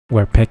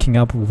We're picking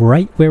up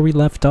right where we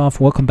left off.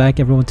 Welcome back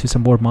everyone to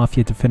some more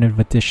Mafia Definitive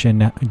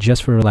Edition.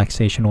 Just for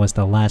Relaxation was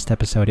the last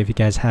episode. If you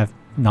guys have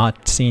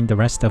not seen the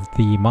rest of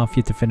the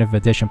Mafia Definitive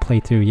Edition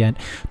playthrough yet,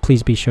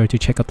 please be sure to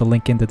check out the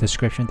link in the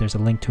description. There's a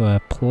link to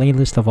a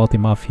playlist of all the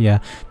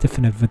Mafia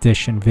Definitive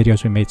Edition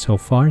videos we made so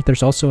far.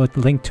 There's also a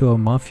link to a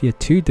Mafia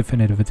 2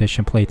 Definitive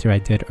Edition playthrough I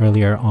did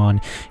earlier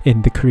on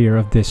in the career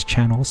of this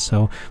channel,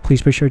 so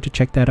please be sure to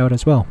check that out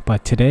as well.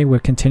 But today we're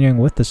continuing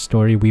with the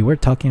story. We were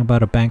talking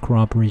about a bank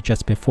robbery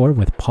just before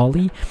with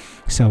Polly,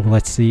 so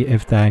let's see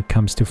if that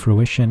comes to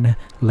fruition.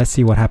 Let's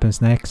see what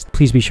happens next.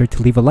 Please be sure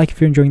to leave a like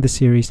if you're enjoying the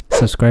series,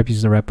 subscribe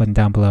using the red button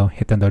down below,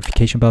 hit the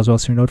notification bell as well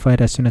so you're notified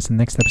as soon as the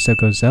next episode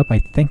goes up. I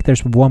think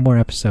there's one more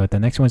episode. The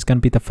next one's gonna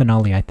be the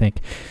finale, I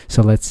think,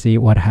 so let's see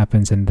what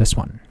happens in this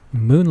one.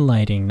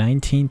 Moonlighting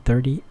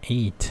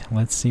 1938.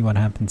 Let's see what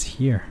happens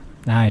here.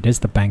 It is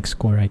the bank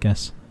score, I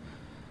guess.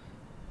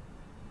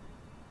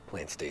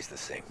 Plan stays the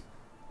same.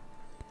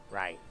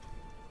 Right.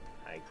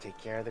 I take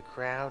care of the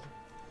crowd.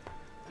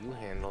 You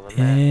handle the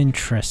man.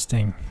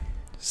 Interesting.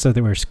 So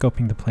they were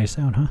scoping the place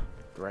out, huh?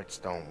 Threats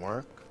don't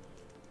work.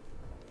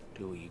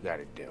 Do what you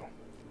gotta do.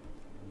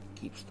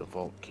 Keeps the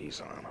vault keys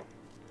on him.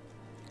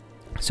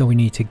 So we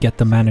need to get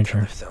the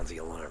manager. Sounds the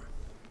alarm.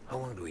 How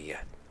long do we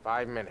get?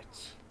 5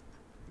 minutes.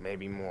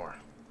 Maybe more.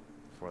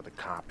 Before the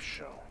cops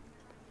show.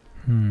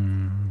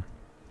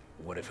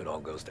 What if it all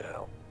goes to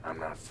hell? I'm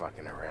not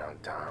fucking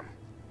around, Tom.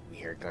 We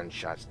hear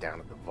gunshots down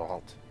at the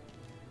vault.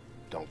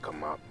 Don't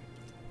come up.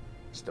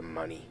 It's the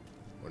money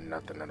or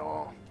nothing at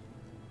all.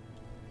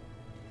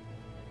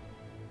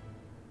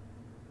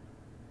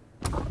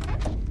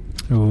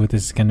 Oh,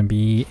 this is gonna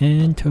be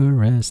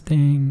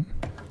interesting.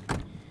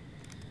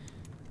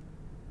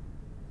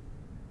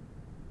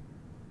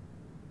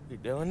 You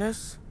doing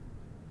this?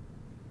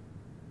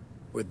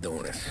 We're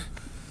doing it.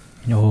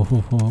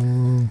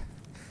 Oh.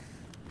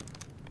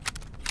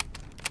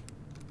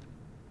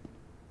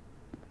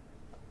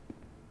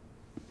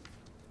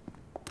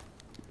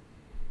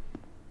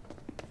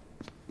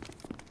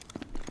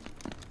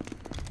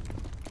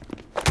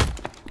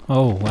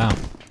 Oh, wow.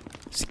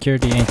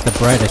 Security ain't the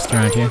brightest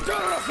around here.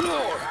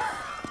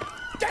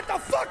 Get the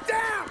fuck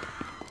down!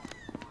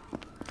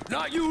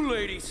 Not you,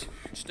 ladies.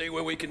 Stay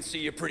where we can see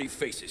your pretty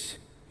faces.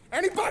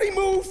 Anybody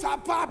moves, I'll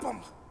pop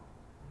them.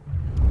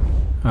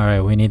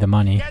 Alright, we need the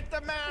money. Get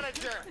the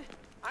manager.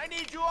 I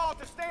need you all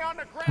to stay on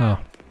the ground.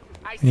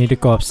 Oh. We need to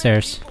go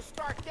upstairs.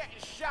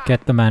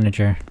 Get the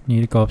manager.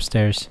 Need to go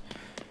upstairs.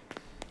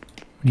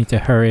 We need to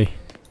hurry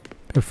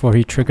before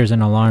he triggers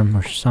an alarm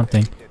or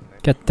something.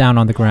 Get down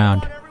on the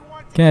ground.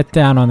 Get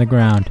down on the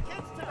ground.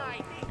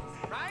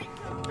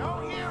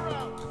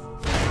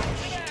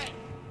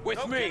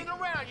 With me.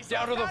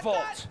 Down to the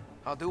vault.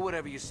 I'll do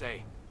whatever you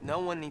say. No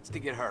one needs to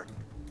get hurt.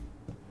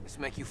 This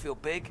make you feel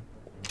big?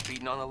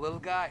 Beating on a little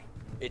guy?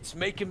 It's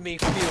making me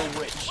feel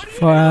rich.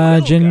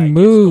 Fudging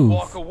move.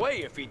 Walk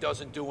away if he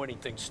doesn't do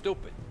anything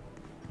stupid.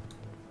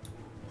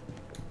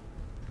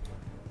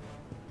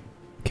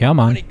 Come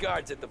How on. many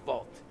guards at the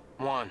vault?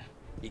 One.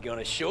 You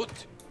gonna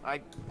shoot?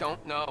 I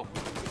don't know.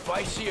 If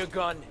I see a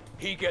gun,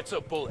 he gets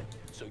a bullet.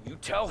 So you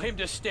tell him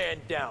to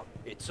stand down.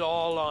 It's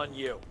all on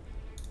you.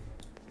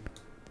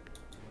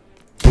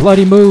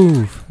 Bloody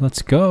move.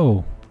 Let's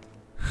go.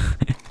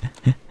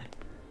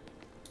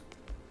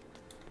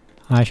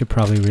 I should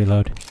probably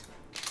reload.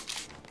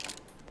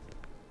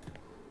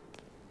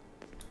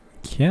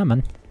 Yeah,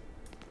 man.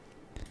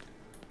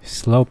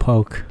 Slow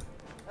poke.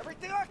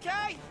 Everything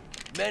okay?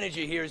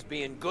 Manager here is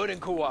being good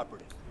and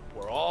cooperative.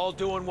 We're all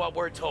doing what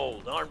we're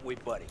told, aren't we,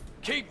 buddy?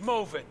 Keep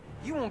moving.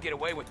 You won't get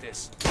away with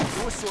this.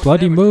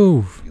 Bloody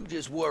move. You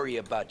just worry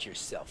about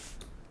yourself.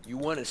 You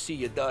want to see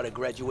your daughter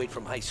graduate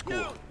from high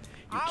school.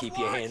 You keep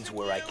your hands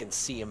where I can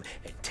see them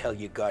and tell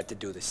your guard to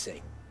do the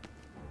same.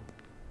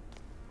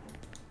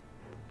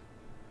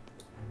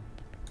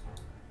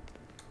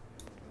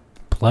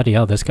 Bloody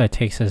hell, this guy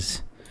takes a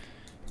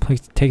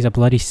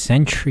bloody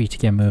century to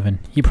get moving.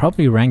 He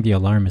probably rang the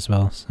alarm as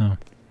well, so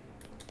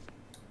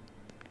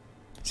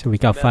we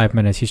got 5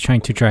 minutes. He's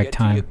trying to drag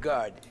time. Your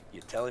guard, you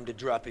tell him to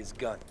drop his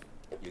gun.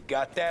 You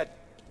got that?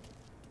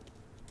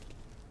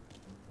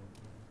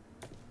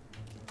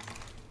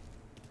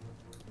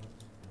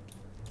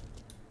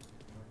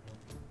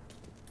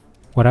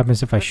 What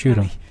happens if I shoot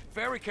him?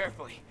 Very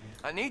carefully.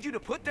 I need you to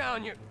put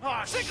down your...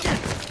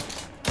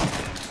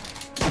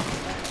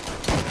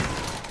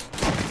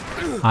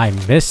 I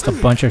missed a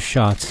bunch of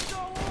shots.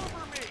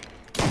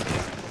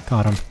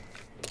 Got him.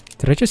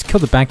 Did I just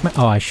kill the bank man?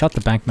 Oh, I shot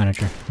the bank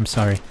manager. I'm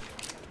sorry.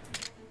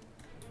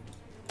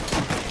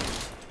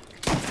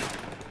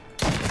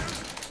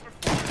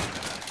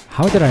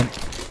 How did I...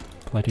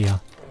 Bloody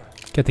hell.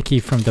 Get the key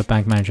from the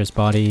bank manager's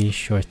body.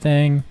 Sure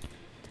thing.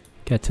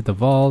 Get to the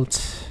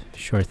vault.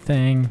 Sure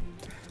thing.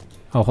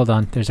 Oh, hold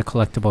on. There's a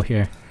collectible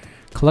here.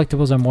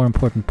 Collectibles are more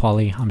important,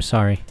 Polly. I'm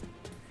sorry.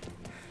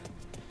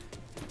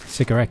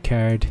 Cigarette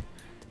card.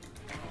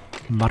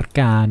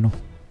 Marcano.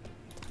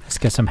 Let's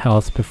get some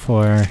health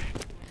before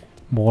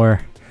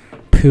more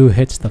poo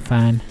hits the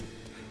fan.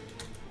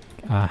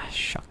 Ah,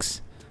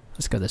 shucks.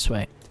 Let's go this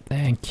way.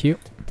 Thank you.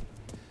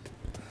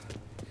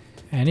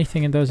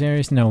 Anything in those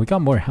areas? No, we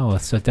got more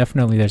health, so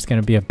definitely there's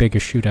gonna be a bigger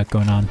shootout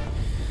going on.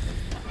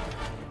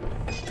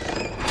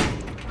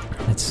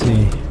 Let's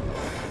see.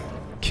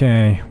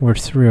 Okay, we're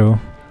through.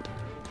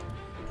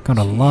 Got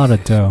a lot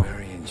of dough.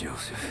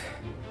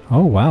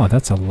 Oh wow,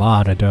 that's a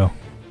lot of dough.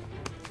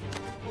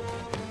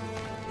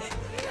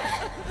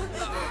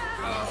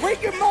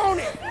 Quick and moan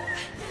it!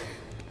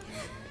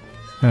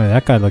 Oh,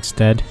 that guy looks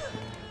dead.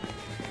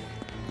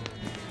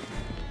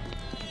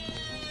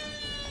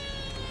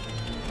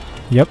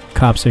 Yep,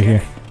 cops are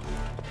here.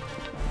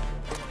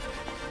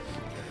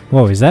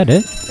 Whoa, is that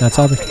it? That's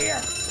all the...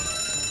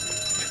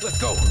 Let's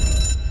go.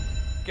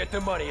 Get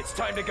the money. It's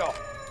time to go.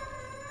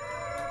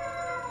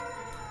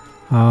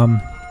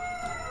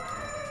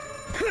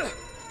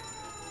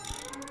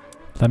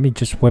 Let me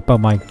just whip out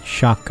my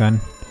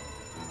shotgun.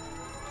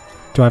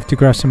 Do I have to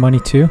grab some money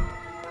too?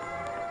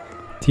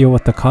 Deal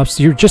with the cops?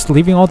 You're just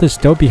leaving all this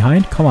dough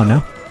behind? Come on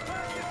now.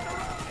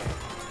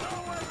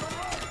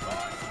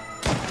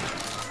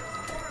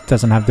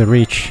 Doesn't have the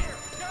reach.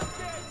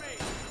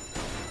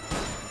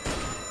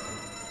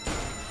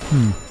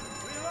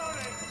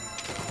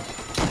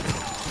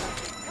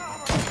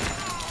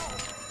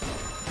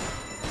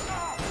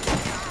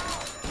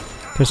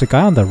 There's a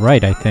guy on the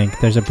right, I think.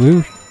 There's a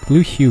blue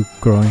hue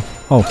growing.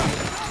 Oh.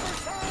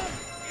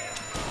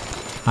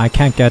 I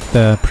can't get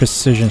the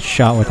precision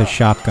shot with a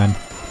shotgun.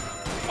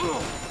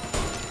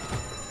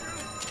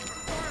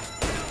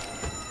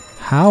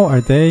 How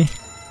are they?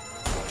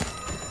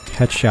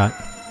 Headshot.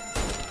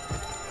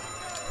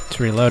 Let's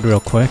reload real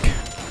quick.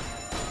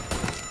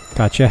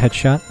 Gotcha,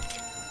 headshot.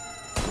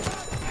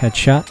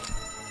 Headshot.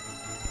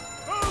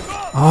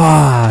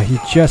 Ah, he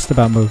just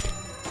about moved.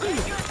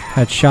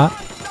 Headshot.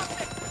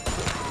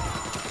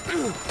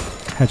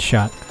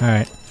 Headshot.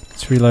 Alright,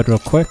 let's reload real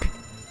quick.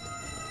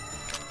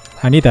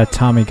 I need that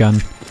Tommy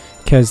gun,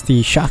 because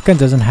the shotgun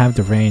doesn't have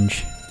the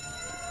range.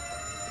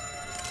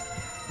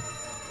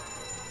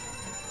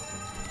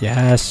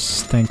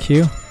 Yes, thank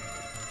you.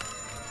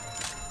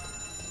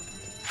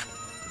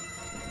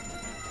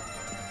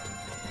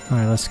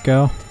 Alright, let's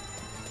go.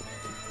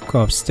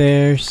 Go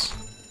upstairs.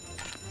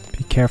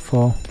 Be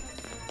careful.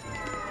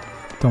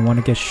 Don't want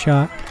to get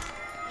shot.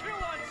 Kill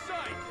on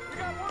sight! We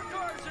got more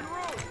cars en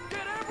route!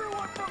 Get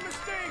everyone from the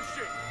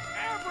station!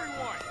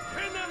 Everyone!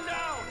 Pin them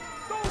down!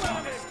 Don't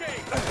let them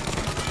escape!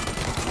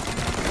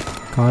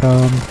 Got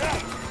him.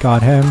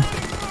 Got him.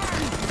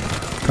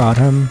 Got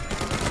him.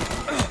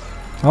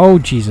 Oh,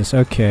 Jesus.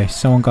 Okay,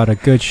 someone got a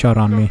good shot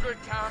on me. Good,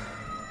 Tom.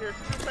 There's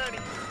too many.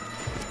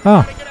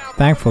 Oh,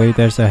 thankfully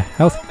there's a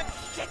health.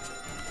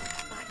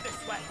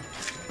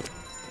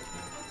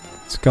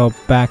 Let's go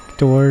back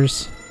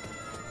doors.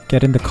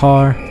 Get in the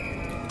car.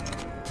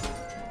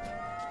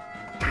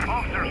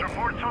 Officers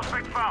report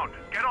suspect found.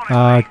 Get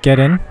on it. Get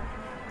in.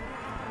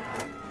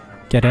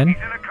 Get in. He's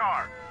in a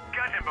car.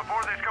 Get him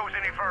before this goes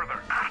any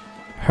further.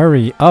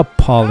 Hurry up,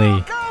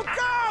 Polly. Go,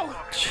 go!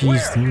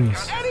 Jeez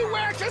Louise.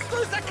 Anywhere, just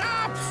lose the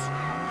cops!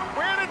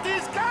 Where did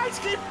these guys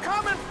keep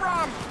coming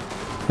from?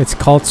 It's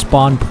called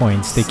spawn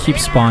points. They keep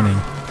spawning.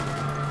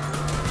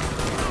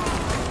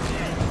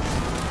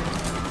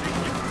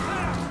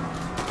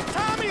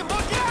 Tommy,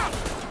 look out!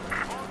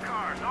 All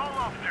cars, all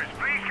officers,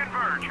 please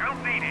converge.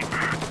 Help needed.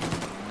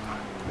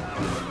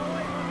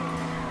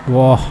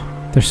 Whoa.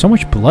 There's so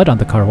much blood on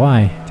the car.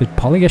 Why? Did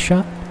Polly get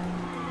shot?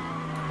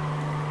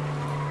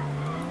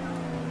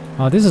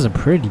 Oh, this is a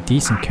pretty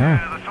decent car.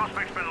 The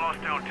suspect's been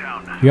lost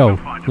downtown. Yo,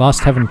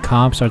 Lost Heaven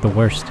cops are the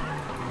worst.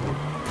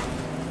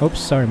 Oops,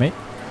 sorry, mate.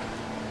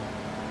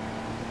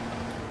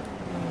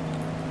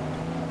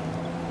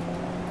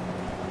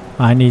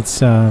 I need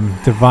some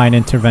divine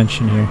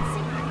intervention here.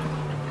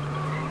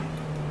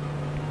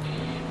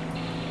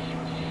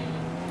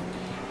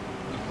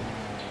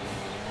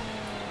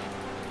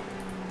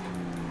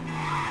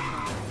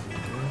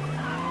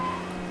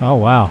 Oh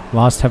wow,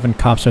 Lost Heaven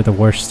cops are the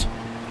worst.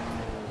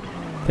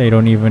 They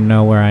don't even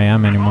know where I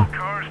am anymore.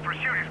 Cars,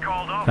 pursuit is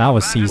called off. That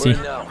was easy.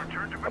 Where now?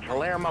 A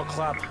Palermo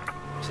club.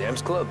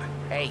 Sam's Club.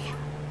 Hey,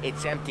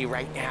 it's empty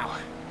right now.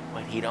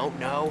 What he don't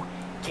know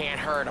can't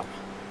hurt him.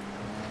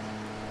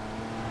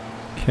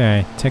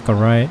 Okay, take a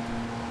right.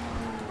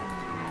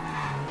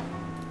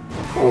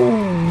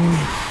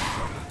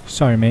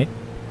 Sorry, mate.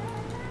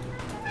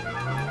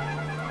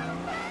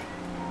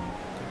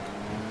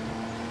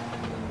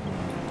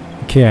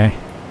 Okay.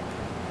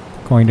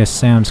 Going to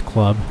Sam's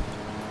Club.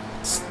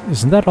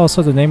 Isn't that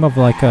also the name of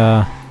like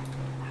a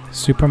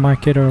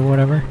supermarket or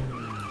whatever?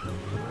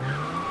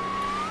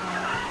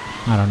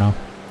 I don't know.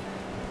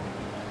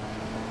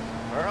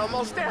 We're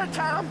almost there,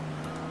 Tom.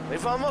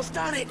 We've almost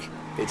done it.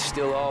 It's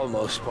still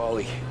almost,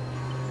 Paulie.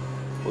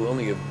 We'll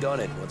only have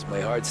done it once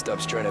my heart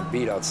stops trying to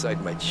beat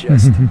outside my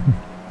chest.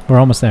 We're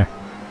almost there.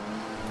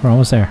 We're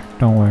almost there.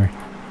 Don't worry.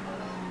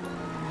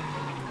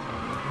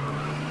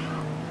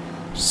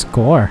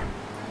 Score.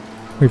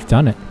 We've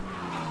done it.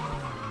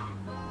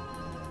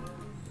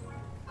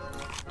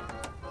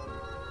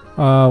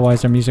 Why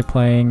is there music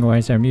playing? Why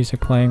is there music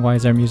playing? Why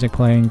is there music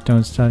playing?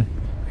 Don't start.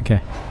 Okay.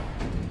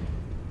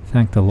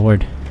 Thank the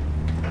Lord.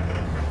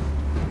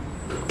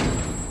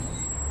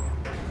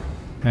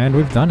 And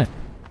we've done it.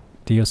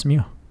 Dios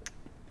mío.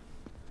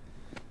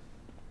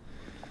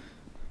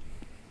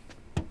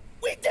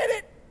 We did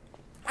it!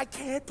 I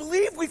can't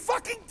believe we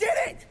fucking did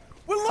it!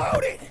 We're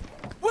loaded!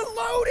 We're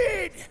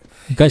loaded!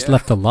 You guys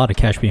left a lot of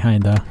cash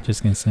behind though,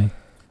 just gonna say.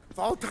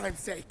 For all time's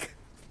sake.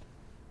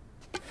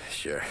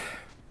 Sure.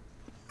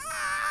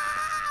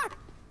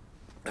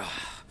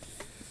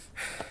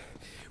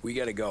 We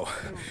gotta go.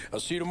 I'll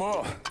see you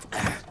tomorrow.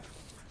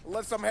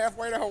 Unless I'm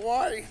halfway to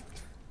Hawaii.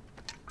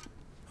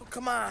 Oh,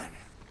 come on.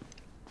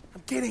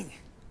 I'm kidding.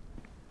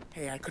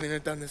 Hey, I couldn't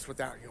have done this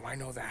without you. I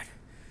know that.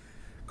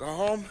 Go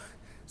home,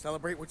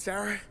 celebrate with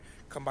Sarah,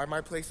 come by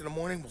my place in the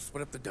morning, we'll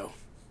split up the dough.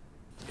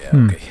 Yeah,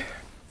 okay.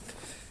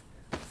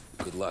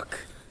 Good luck.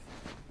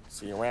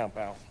 See you around,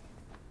 pal.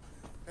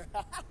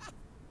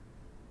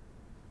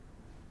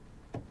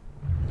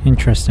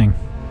 Interesting.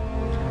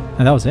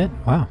 And that was it?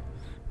 Wow.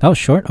 That was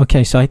short?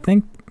 Okay, so I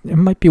think it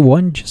might be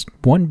just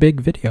one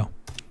big video.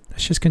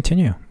 Let's just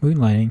continue.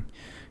 Moonlighting.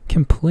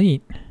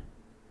 Complete.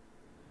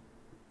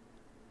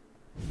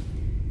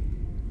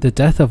 The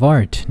Death of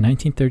Art,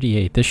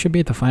 1938. This should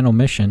be the final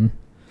mission.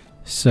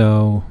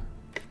 So...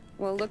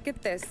 Well, look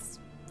at this.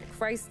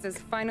 Christ has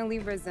finally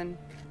risen.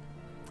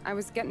 I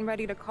was getting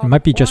ready to call it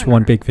might be the just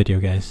one coroner. big video,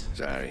 guys.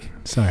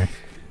 Sorry.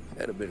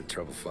 Had a bit of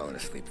trouble falling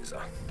asleep is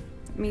all.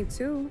 Me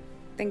too.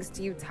 Thanks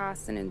to you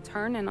tossing and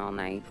turning all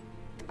night.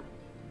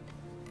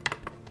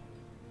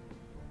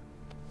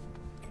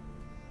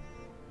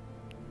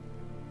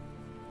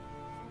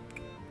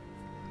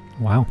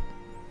 Wow.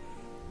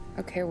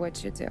 Okay,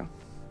 what'd you do?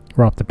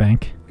 Robbed the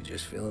bank. We're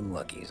just feeling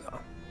lucky is all.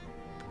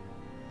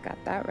 Got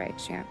that right,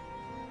 champ.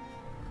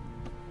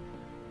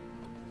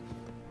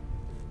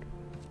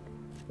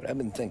 But I've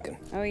been thinking.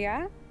 Oh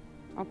yeah?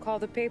 I'll call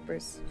the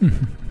papers.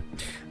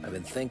 I've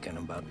been thinking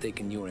about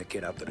taking you and a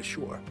kid out to the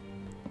shore.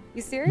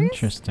 You serious?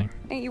 Interesting.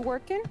 Ain't you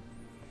working?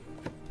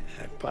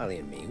 Polly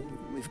and me,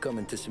 we've come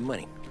into some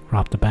money.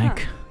 Robbed the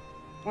bank. Huh.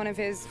 One of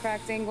his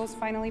cracked angles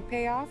finally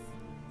pay off?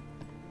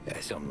 Yeah,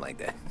 something like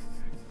that.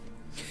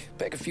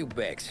 Pack a few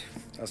bags.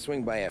 I'll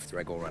swing by after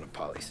I go around to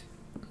Polly's.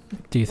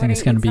 Do you think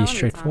it's going to be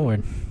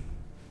straightforward?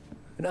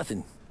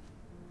 Nothing.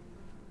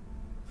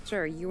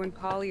 Sure, you and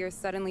Polly are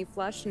suddenly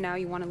flush and now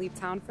you want to leave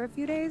town for a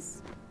few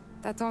days?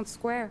 That don't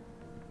square.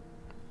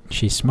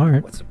 She's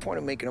smart. What's the point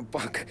of making a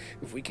buck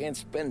if we can't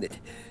spend it?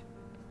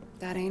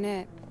 That ain't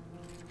it.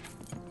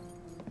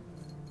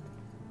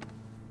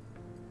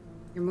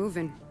 You're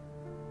moving.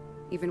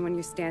 Even when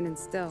you're standing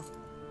still.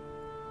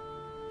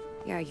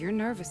 Yeah, you're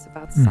nervous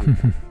about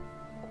something.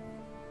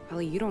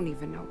 Probably you don't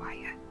even know why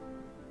yet.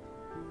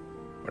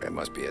 Well, that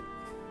must be it.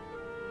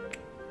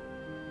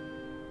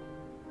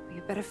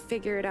 You better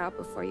figure it out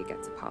before you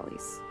get to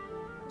Polly's.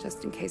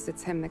 Just in case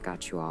it's him that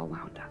got you all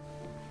wound up.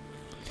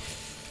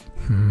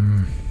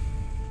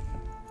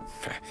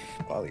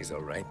 Polly's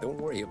all right. Don't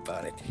worry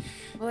about it.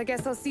 Well, I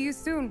guess I'll see you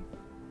soon.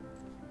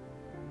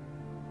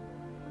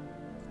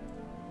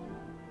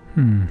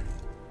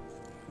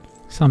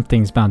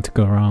 Something's bound to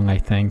go wrong, I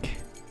think.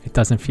 It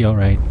doesn't feel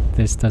right.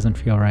 This doesn't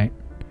feel right.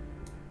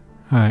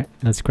 Alright,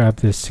 let's grab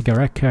this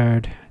cigarette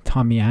card.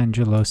 Tommy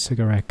Angelou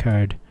cigarette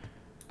card.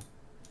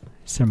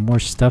 Is there more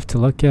stuff to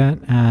look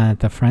at?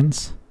 The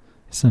friends?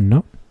 It's a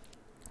note.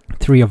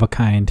 3 of a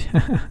kind.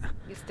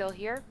 You still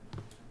here?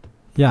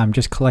 Yeah, I'm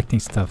just collecting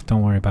stuff.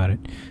 Don't worry about it.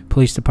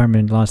 Police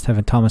Department, Lost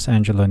Heaven, Thomas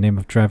Angelou. Name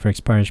of driver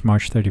expires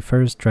March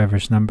 31st.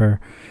 Driver's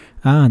number.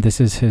 Ah, this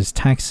is his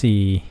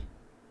taxi.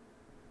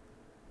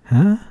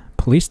 Huh?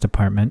 Police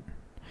Department.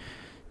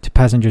 To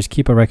passengers,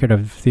 keep a record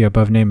of the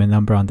above name and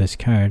number on this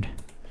card.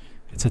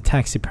 It's a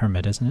taxi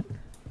permit, isn't it?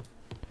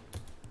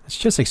 Let's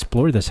just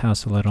explore this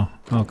house a little.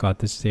 Oh god,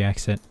 this is the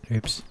exit.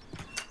 Oops.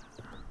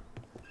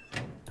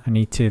 I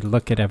need to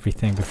look at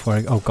everything before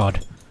I... Oh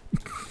god.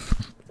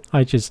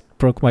 I just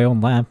broke my own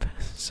lamp.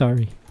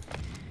 Sorry.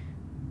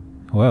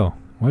 Whoa.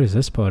 What is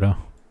this photo?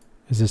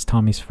 Is this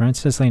Tommy's friend?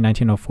 Sicily,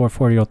 1904.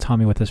 4-year-old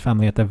Tommy with his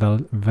family at the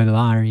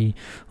Villari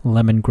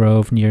Lemon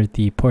Grove near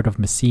the port of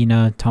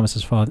Messina.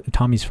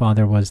 Tommy's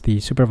father was the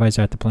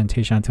supervisor at the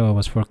plantation until it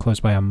was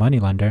foreclosed by a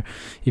moneylender.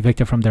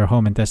 Evicted from their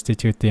home and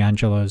destitute, the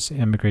Angelos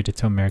immigrated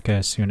to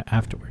America soon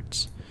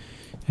afterwards.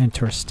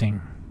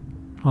 Interesting.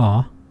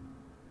 Aw.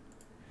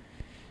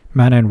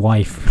 Man and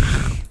wife.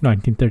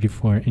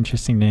 1934.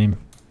 Interesting name.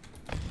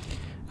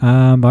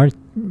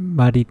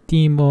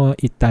 Marittimo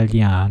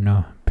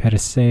Italiano.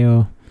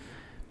 Perseo.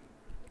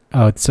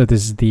 Oh, so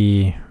this is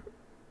the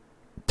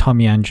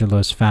Tommy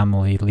Angelou's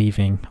family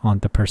leaving on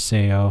the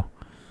Perseo.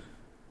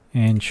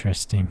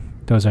 Interesting.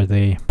 Those are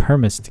the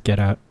permits to get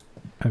out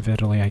of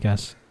Italy, I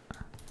guess.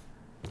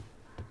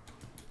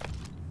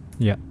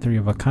 Yeah, 3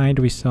 of a kind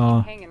we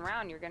saw. Hanging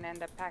around, you're gonna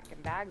end up packing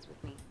bags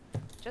with me.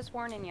 Just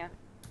warning you.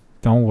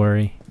 Don't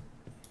worry.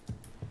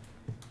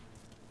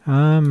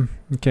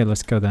 Okay,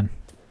 let's go then.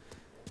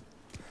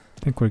 I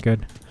think we're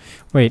good.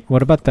 Wait,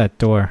 what about that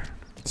door?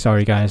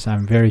 Sorry guys,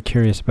 I'm very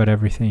curious about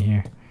everything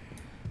here.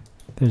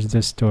 There's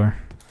this door.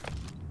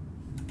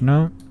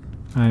 No,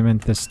 I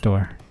meant this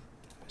door.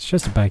 It's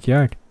just a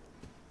backyard.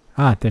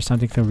 Ah, there's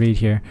something to read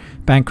here.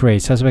 Bank raid.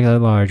 Suspect at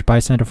large.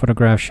 Bystander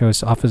photograph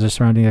shows officers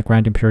surrounding the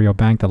Grand Imperial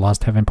Bank. The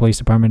Lost Heaven Police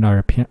Department are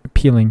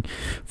appealing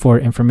for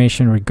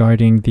information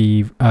regarding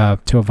the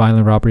to a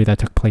violent robbery that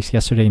took place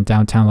yesterday in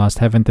downtown Lost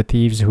Heaven. The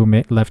thieves who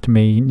left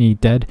many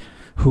dead,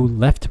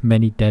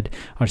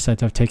 are said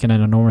to have taken an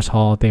enormous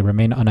haul. They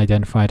remain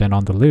unidentified and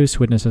on the loose.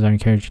 Witnesses are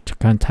encouraged to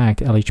contact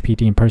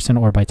LHPD in person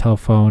or by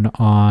telephone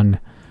on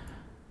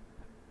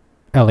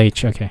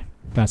LH. Okay,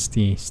 that's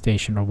the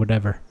station or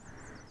whatever.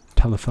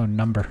 Telephone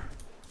number.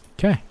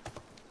 Okay.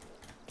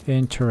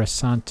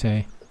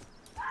 Interessante.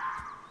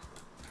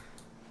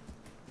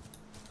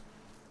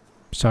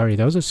 Sorry,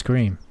 that was a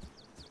scream.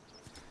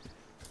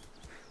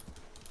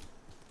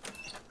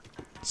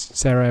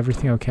 Sarah,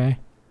 everything okay?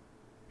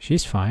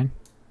 She's fine.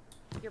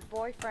 Your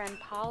boyfriend,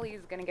 Polly,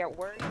 is gonna get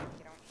worried if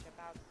you don't ship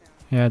out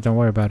soon. Yeah, don't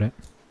worry about it.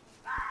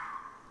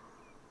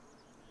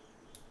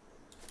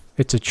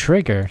 It's a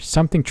trigger.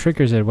 Something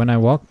triggers it. When I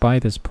walk by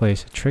this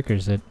place, it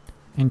triggers it.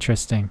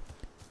 Interesting.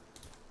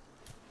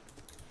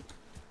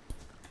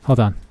 Hold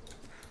on.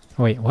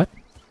 Wait, what?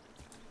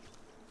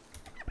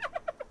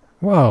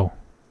 Whoa.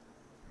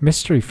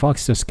 Mystery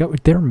Fox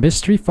discovered. There are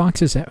mystery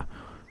foxes out.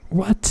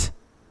 What?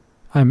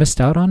 I missed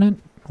out on it?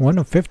 1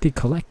 of 50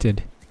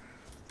 collected.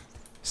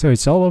 So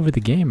it's all over the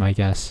game, I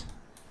guess.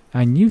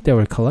 I knew there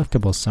were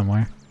collectibles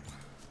somewhere.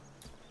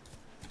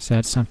 Is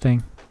that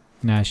something?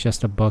 Nah, it's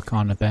just a book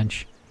on a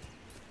bench.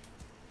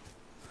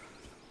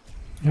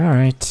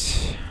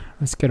 Alright.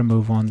 Let's get a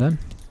move on then.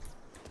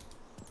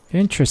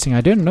 Interesting.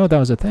 I didn't know that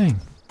was a thing.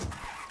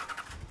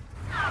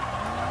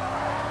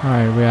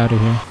 Alright, we're out of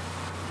here.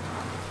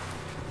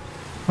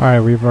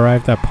 Alright, we've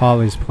arrived at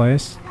Polly's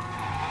place.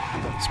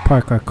 Let's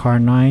park our car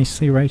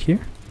nicely right here.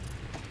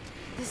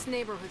 This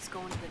neighborhood's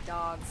going to the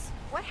dogs.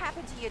 What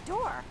happened to your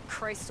door?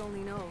 Christ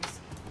only knows.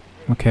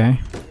 Okay,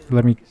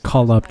 let me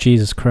call up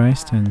Jesus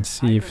Christ and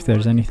see if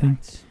there's anything.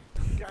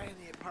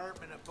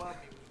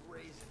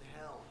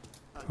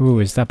 Ooh,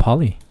 is that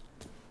Polly?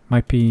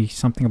 Might be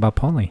something about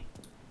Polly.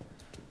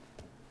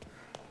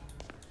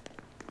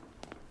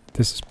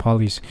 This is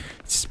Polly's.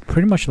 It's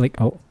pretty much like...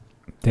 Oh,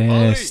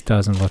 this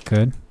doesn't look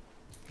good.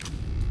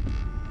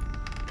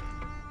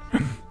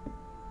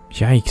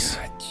 Yikes.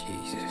 God,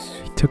 Jesus.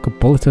 He took a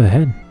bullet to the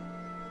head.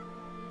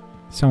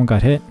 Someone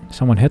got hit.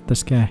 Someone hit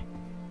this guy.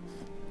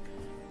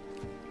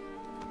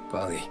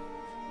 Polly.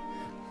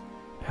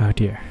 Oh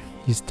dear.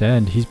 He's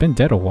dead. He's been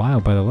dead a while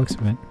by the looks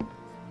of it.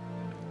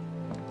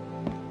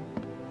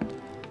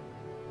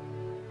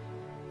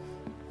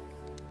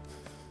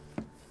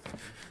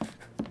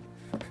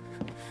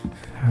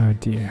 Oh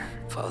dear.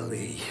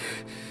 Polly.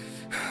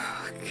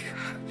 Oh,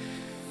 God.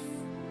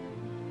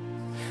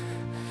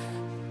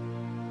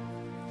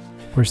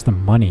 Where's the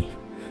money?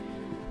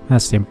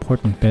 That's the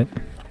important bit.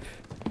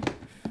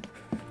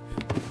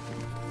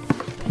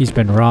 He's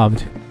been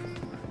robbed.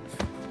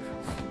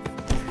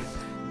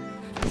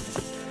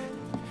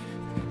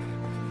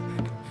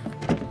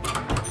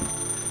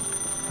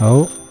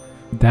 Oh,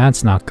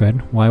 that's not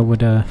good. Why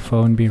would a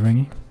phone be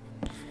ringing?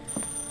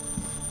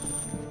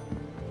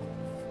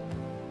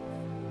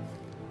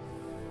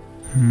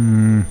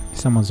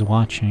 Someone's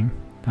watching,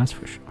 that's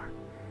for sure.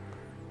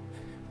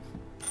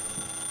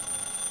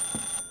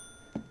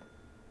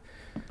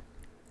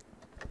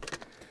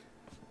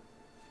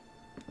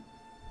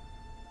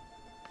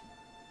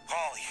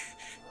 Polly.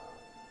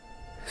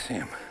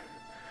 Sam.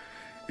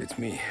 It's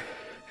me.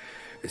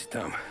 It's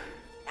Tom.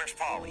 Where's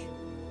Polly?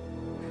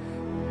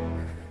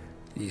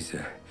 He's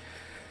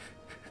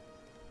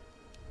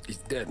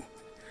dead.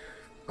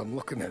 I'm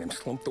looking at him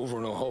slumped over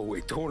in a hallway,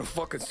 torn a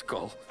fucking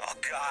skull. Oh,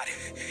 God.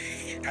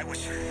 I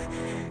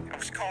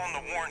was calling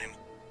to warn him.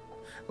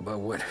 About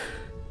what?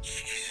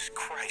 Jesus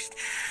Christ.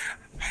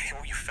 I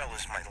owe you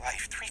fellas my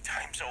life 3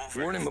 times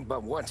over. Warn him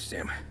about what,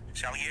 Sam?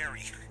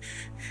 Salieri.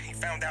 He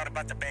found out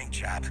about the bank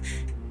job.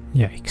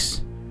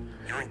 Yikes.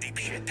 You're in deep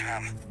shit,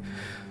 Tom.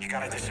 You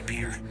gotta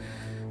disappear.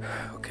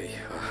 Okay.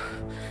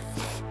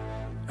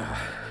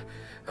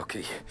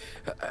 Okay.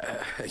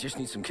 I just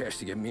need some cash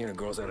to get me and the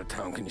girls out of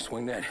town. Can you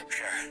swing that?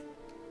 Sure.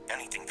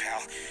 Anything,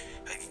 pal.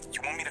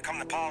 You want me to come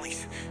to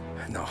Polly's?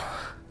 No.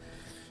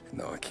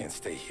 No, I can't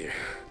stay here.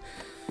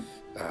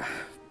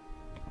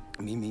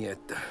 Meet me at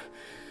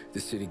the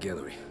city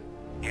gallery.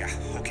 Yeah,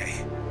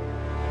 okay.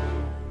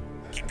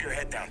 Keep your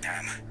head down,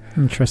 Tom.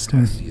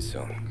 Interesting. See you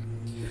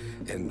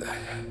soon. And,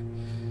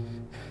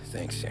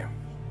 thanks, Sam.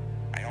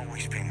 I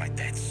always pay my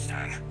debts,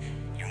 Tom.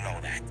 You know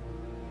that.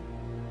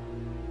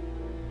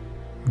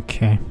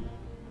 Okay.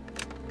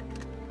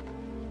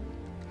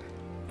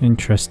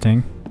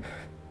 Interesting.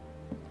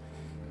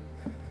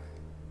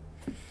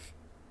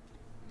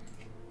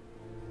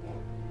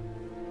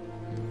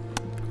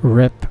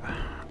 RIP.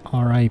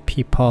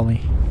 R.I.P.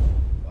 Polly.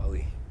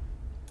 Polly.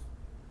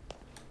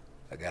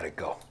 I gotta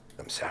go.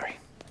 I'm sorry.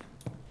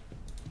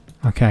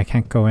 Okay, I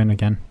can't go in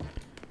again.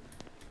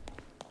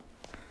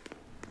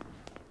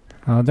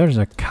 Oh, there's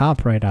a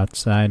cop right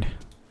outside.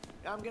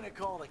 I'm gonna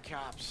call the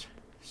cops.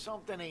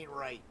 Something ain't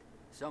right.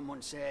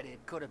 Someone said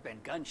it could have been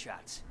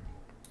gunshots.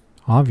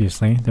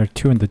 Obviously, there are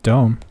 2 in the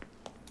dome.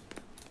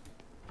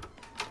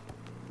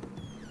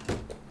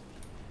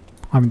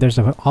 I mean, there's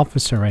an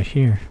officer right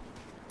here.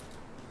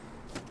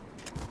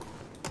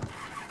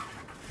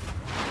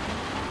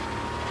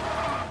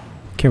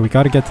 Okay, we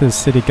gotta get to the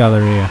City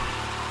Galleria.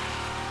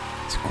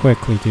 Let's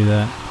quickly do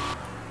that.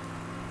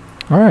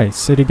 Alright,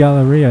 City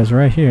Galleria is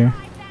right here.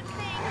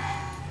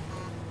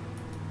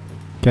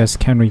 Guess,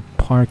 can we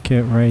park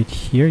it right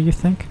here, you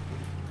think?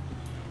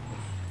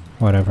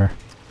 Whatever.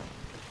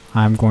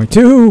 I'm going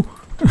to!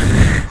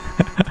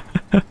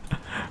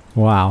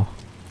 Wow.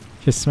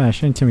 Just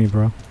smash into me,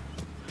 bro.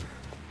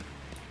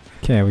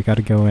 Okay, we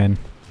gotta go in.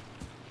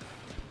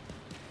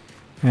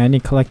 Any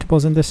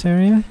collectibles in this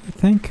area, you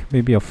think?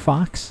 Maybe a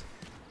fox?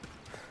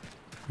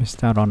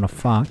 Missed out on a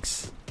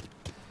fox.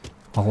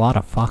 A lot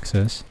of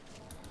foxes.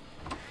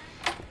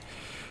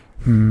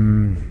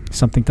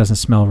 Something doesn't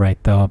smell right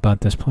though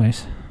about this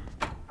place.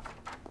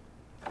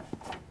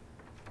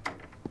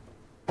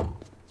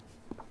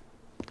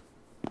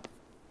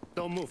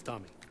 Don't move,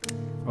 Tommy.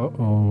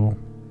 Uh-oh.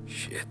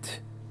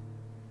 Shit.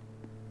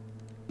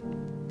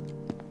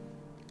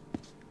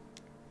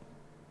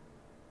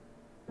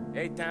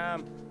 Hey,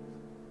 Tom.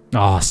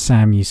 Aw,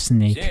 Sam, you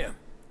snake. Sam.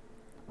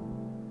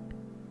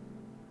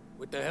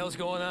 What the hell's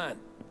going on?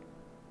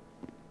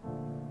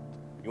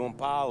 You and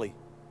Polly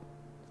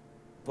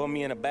put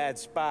me in a bad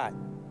spot.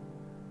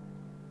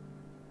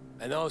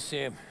 I know,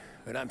 Sam,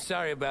 but I'm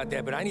sorry about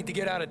that, but I need to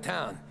get out of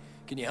town.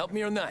 Can you help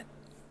me or not?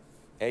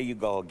 There you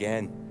go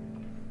again.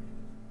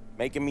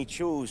 Making me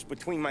choose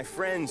between my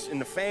friends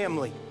and the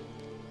family.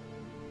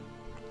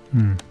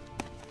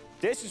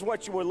 This is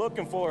what you were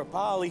looking for,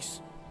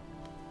 Polly's.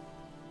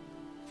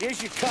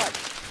 Here's your cut.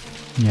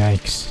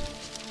 Yikes.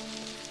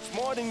 It's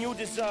more than you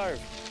deserve.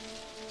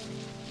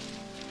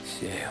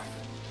 Sam.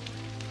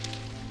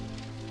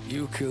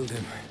 You killed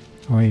him.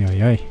 Oi,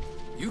 oi, oi.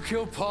 You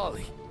killed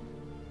Paulie.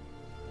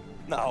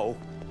 No.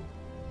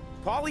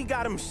 Polly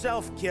got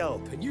himself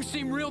killed. And you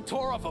seem real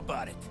tore up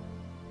about it.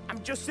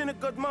 I'm just in a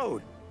good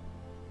mood.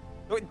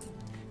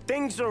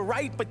 Things are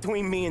right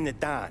between me and the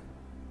Don.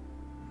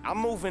 I'm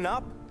moving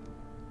up.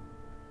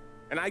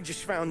 And I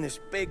just found this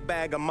big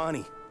bag of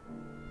money.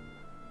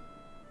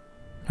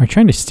 Are you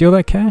trying to steal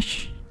that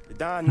cash? The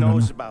Don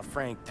knows about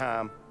Frank,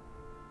 Tom.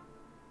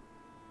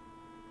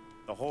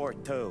 The whore,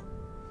 too.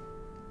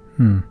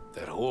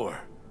 That whore.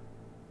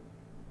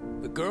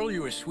 The girl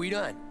you were sweet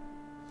on.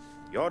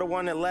 You're the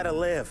one that let her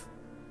live.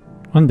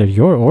 Under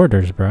your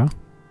orders, bro.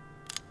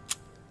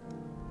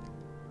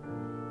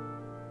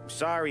 I'm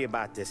sorry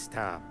about this,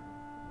 Tom.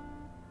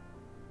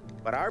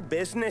 But our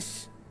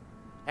business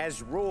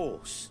has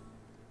rules.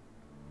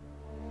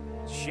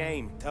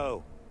 Shame,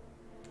 too.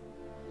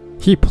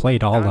 He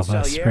played all Don of us,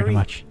 pretty Salieri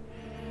much.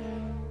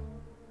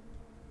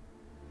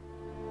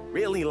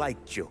 really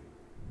liked you.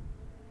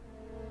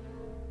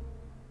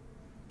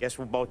 Guess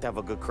we'll both have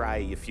a good cry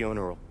at your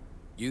funeral.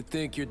 You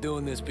think you're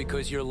doing this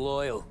because you're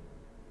loyal,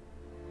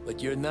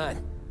 but you're not.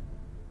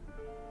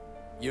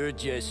 You're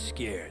just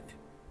scared.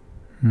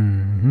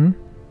 Am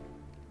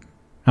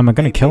I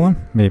gonna kill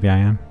him? Maybe I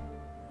am.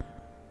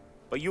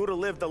 But you would have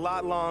lived a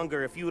lot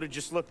longer if you would have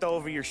just looked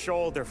over your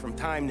shoulder from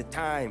time to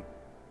time.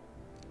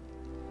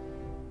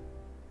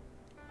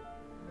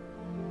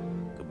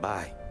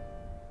 Goodbye.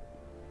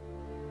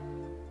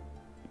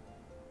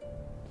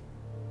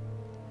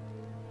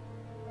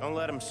 Don't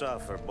let him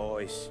suffer,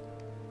 boys.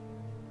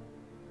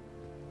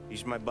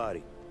 He's my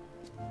buddy.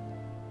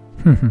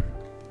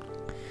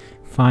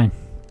 Fine.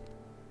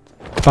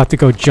 About to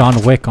go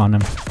John Wick on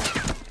him.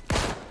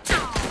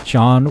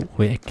 John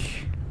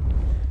Wick.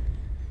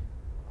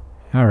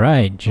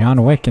 Alright,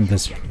 John Wick in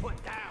this.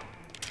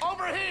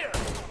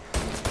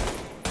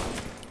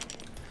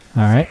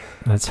 Alright,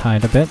 let's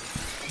hide a bit.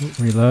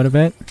 Reload a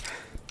bit.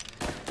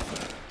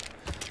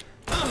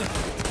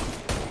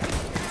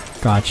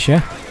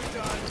 Gotcha.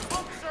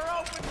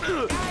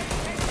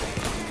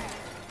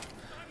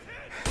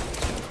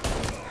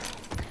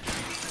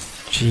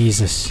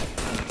 Jesus.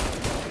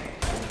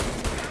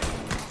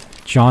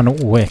 John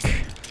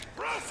Wick.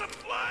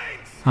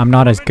 I'm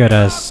not as good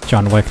as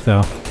John Wick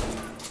though.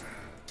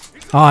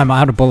 Oh, I'm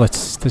out of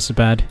bullets. This is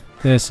bad.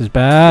 This is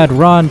bad.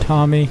 Run,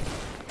 Tommy.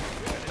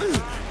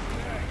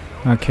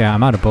 Okay,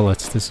 I'm out of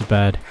bullets. This is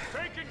bad.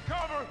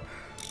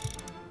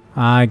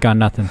 I got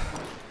nothing.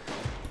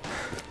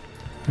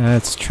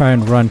 Let's try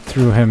and run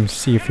through him,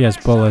 see if he has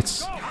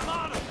bullets.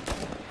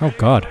 Oh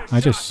god,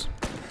 I just...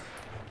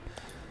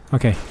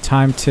 Okay,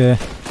 time to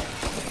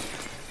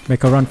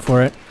make a run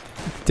for it.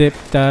 Dip,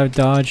 dive,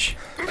 dodge.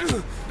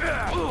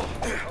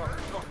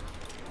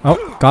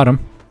 Oh, got him.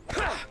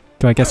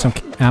 Do I get some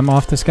ammo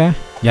off this guy?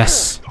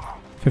 Yes.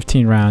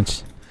 15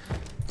 rounds.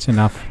 It's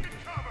enough.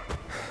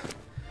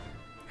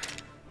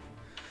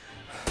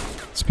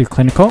 Speed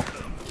clinical.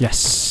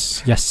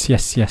 Yes. Yes,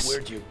 yes, yes.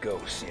 Where'd you go,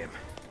 Sam?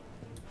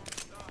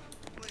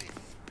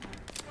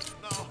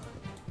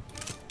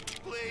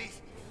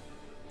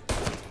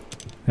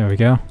 There we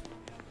go.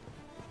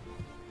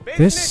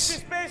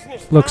 This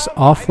looks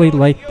awfully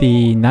like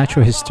the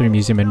Natural History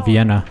Museum in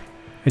Vienna.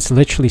 It's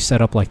literally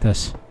set up like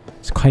this.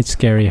 It's quite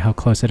scary how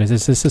close it is.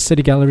 Is this a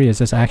city gallery? Is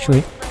this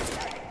actually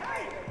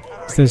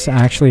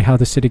how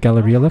the city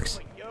galleria looks?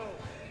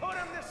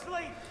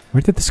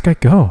 Where did this guy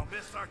go?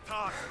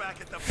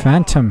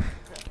 Phantom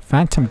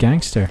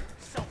gangster.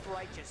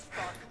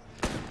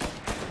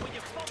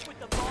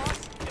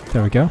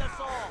 There we go.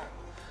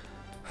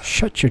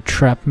 Shut your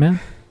trap, man.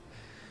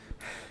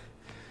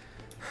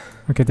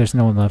 Okay, there's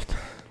no one left.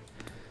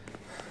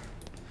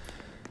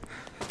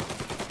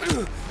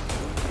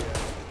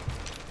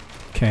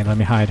 Okay, let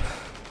me hide.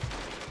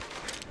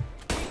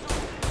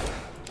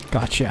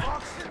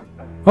 Gotcha.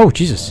 Oh,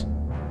 Jesus.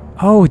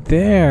 Oh,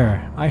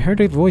 there. I heard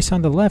a voice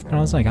on the left and I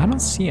was like, I don't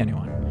see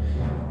anyone.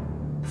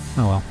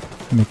 Oh well.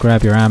 Let me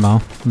grab your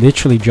ammo.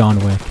 Literally John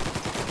Wick.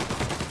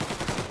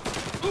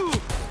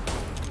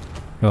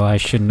 Well, I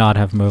should not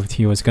have moved.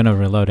 He was gonna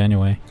reload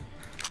anyway.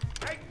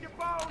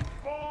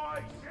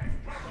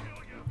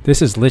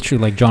 This is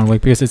literally like John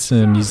Wick because it's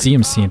a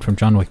museum scene from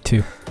John Wick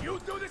 2.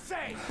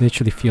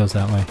 Literally feels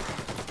that way.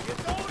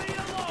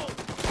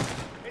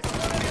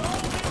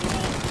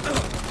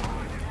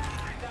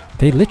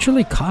 They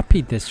literally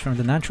copied this from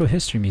the Natural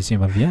History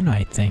Museum of Vienna,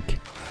 I think.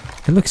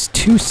 It looks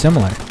too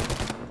similar.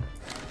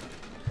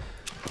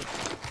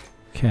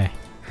 Okay,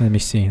 let me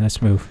see.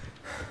 Let's move.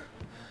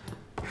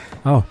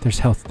 Oh, there's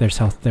health, there's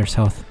health, there's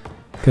health.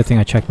 Good thing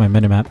I checked my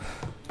minimap.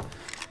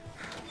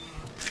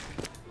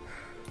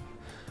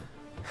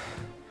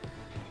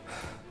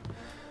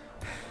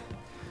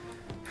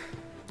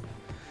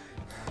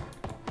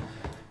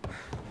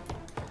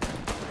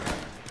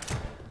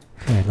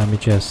 Okay, let me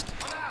just...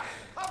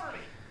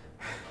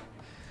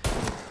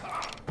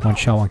 One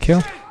shot, one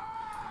kill.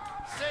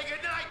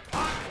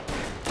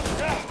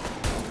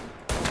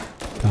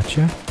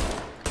 Gotcha.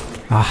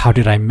 Ah, how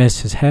did I miss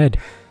his head?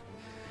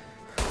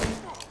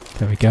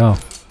 There we go.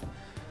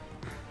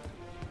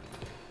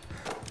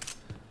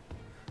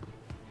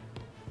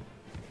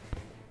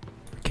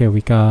 Okay,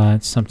 we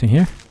got something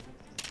here.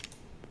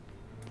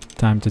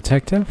 Time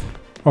detective.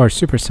 Or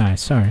super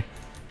science, sorry.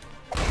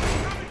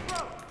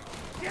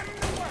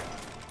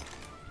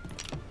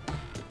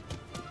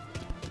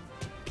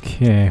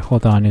 Okay,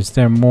 hold on. Is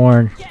there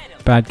more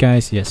bad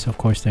guys? Yes, of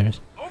course there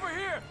is.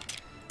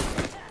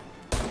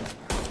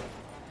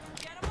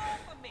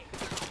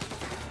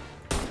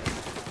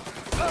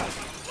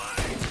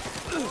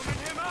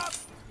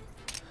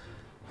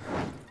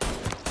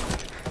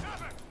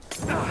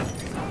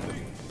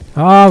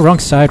 Oh, wrong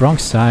side, wrong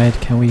side.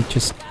 Can we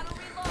just...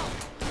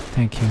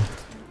 Thank you.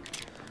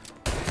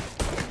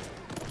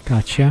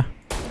 Gotcha.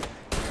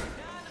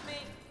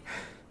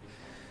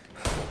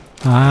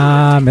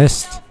 Ah,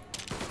 missed.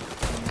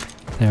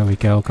 There we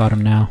go, got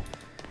him now.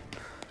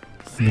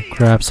 Let me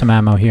grab some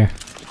ammo here.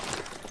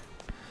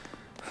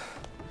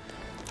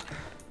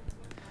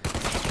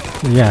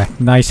 Yeah,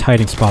 nice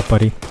hiding spot,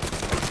 buddy.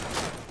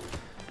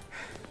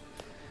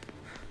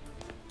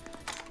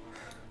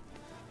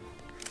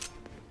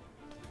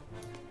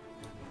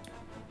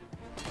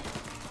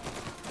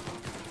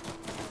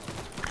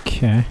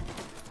 Okay.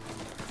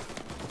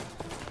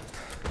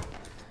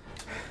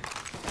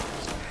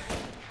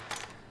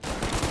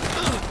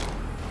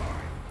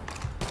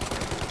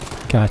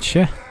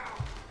 Gotcha.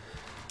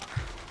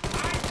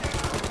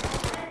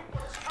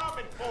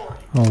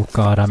 Oh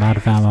god, I'm out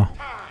of ammo.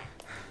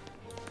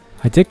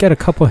 I did get a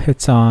couple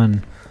hits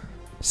on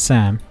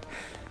Sam.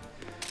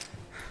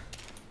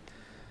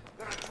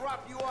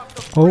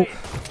 Oh.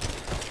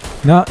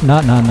 No,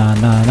 no, no, no,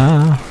 no,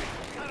 no.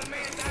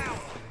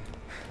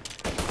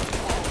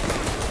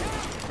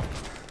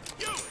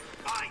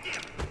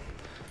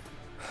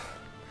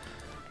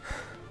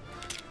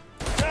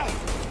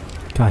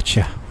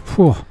 Gotcha.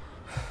 Whew.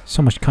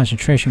 So much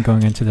concentration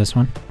going into this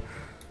one.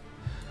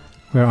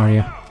 Where are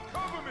you?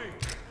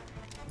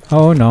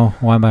 Oh no,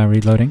 why am I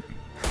reloading?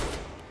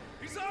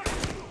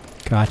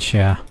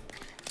 Gotcha.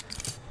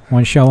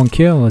 One shot, one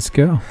kill, let's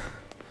go.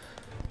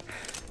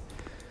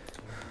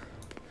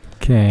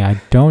 Okay, I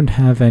don't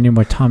have any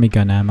more Tommy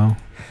gun ammo.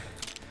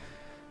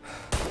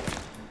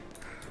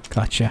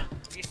 Gotcha.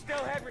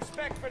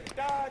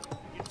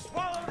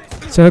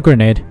 It's a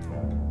grenade.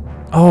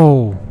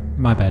 Oh,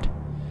 my bad.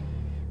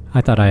 I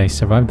thought I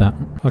survived that.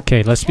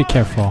 Okay, let's be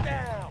careful.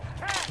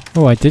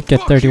 Oh, I did get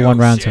 31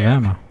 rounds of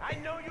ammo. I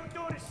know you do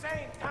the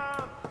same,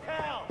 Tom.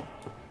 Hell,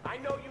 I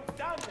know you've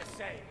done the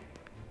same.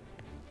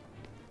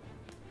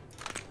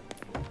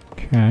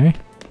 Okay.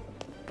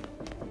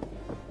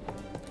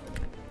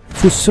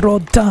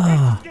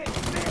 Fusroda!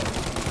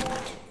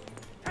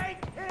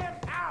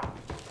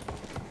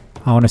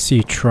 I want to see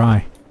you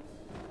try.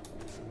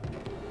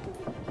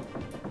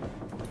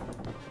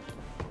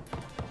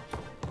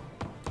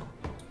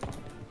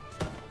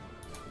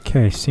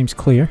 Okay, seems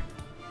clear.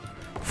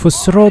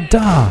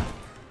 Fusroda!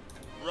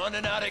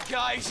 Running out of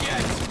guys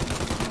yet?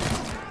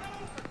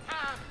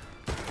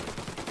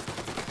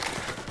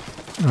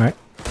 Alright.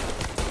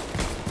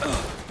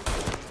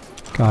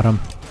 Got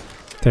him.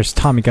 There's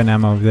Tommy gun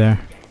ammo over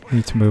there.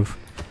 Need to move.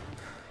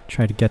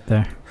 Try to get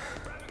there.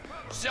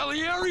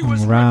 Salieri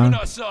was Around.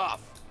 ripping us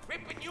off.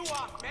 Ripping you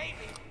off, baby.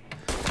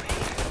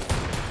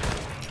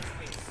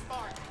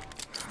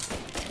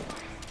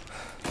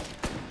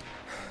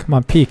 Come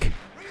on, peek.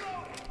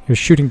 You're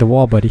shooting the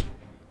wall, buddy.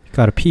 You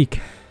gotta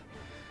peek.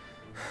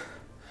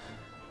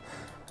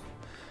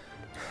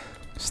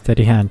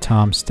 Steady hand,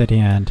 Tom. Steady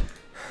hand.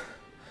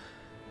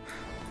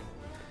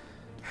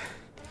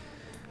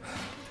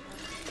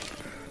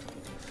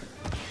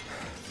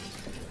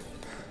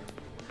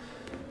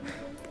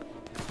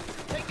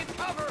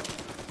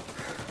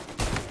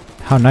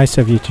 How nice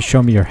of you to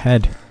show me your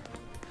head.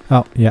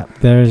 Oh, yeah.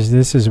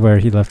 This is where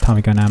he left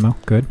Tommy gun ammo.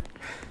 Good.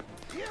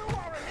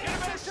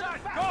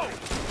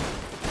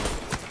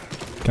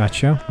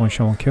 Gotcha. One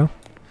shot, one kill.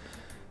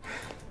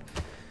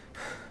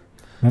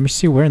 Let me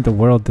see where in the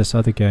world this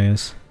other guy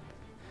is.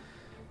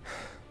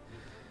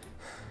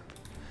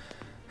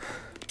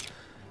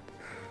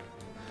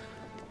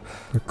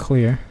 We're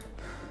clear.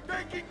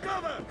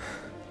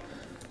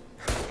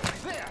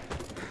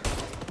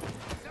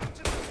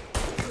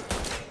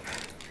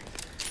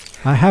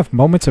 I have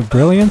moments of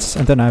brilliance,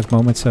 and then I have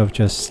moments of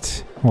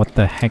just, what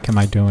the heck am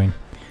I doing?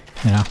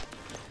 You know?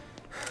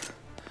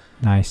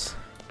 Nice.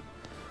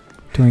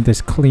 Doing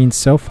this clean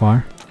so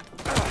far.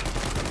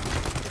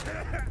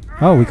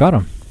 Oh, we got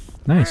him.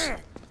 Nice.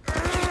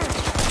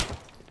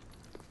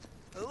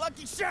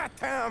 Lucky shot,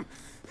 Tom.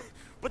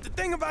 But the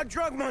thing about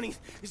drug money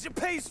is it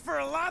pays for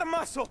a lot of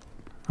muscle.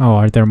 Oh,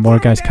 are there more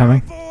guys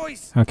coming?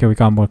 Okay, we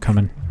got more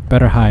coming.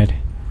 Better hide.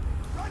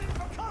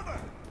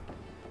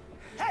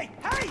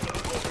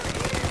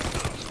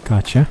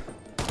 Gotcha.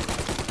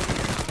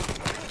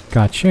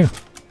 Got you.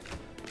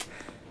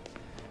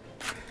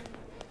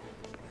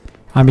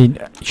 I mean,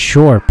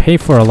 sure, pay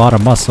for a lot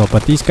of muscle,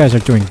 but these guys are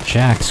doing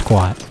jack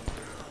squat.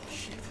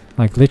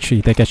 Like,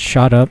 literally, they get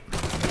shot up.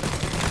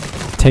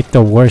 Take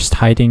the worst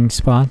hiding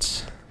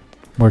spots.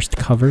 Worst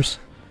covers.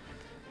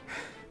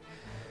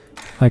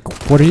 Like,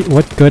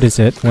 what good is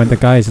it when the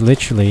guy is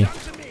literally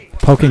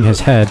poking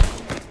his head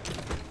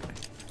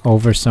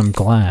over some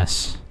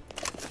glass?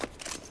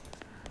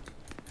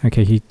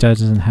 Okay, he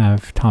doesn't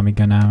have Tommy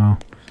gun ammo.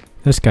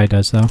 This guy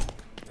does, though.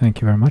 Thank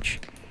you very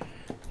much.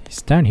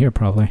 He's down here,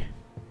 probably.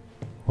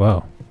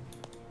 Whoa.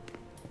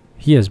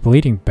 He is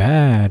bleeding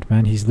bad,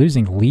 man. He's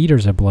losing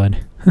liters of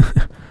blood.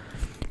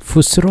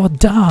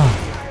 Fusroda! I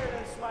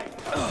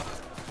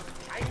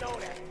know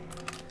that.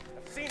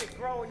 I've seen it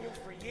grow in you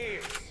for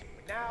years.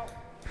 But now,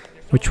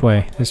 which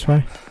way? This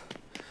way?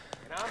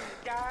 and I'm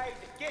the guy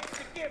that gets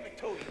to give it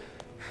to you.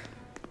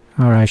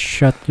 Alright,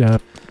 shut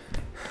up.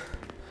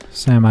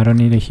 Sam, I don't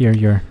need to hear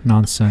your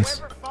nonsense.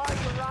 Whoever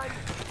finds the right,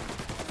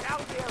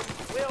 out there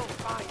will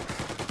find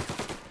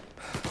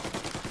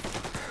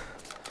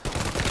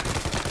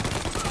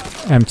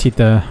it. Emptied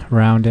the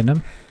round in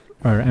him.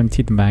 Or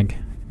emptied the mag.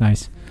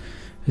 Nice.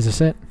 Is this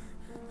it?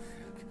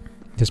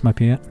 This might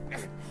be it.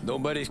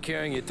 Nobody's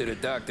carrying you to the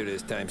doctor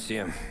this time,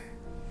 Sam.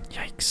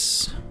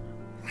 Yikes.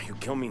 You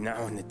kill me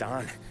now in the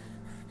dawn.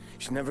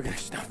 She's never gonna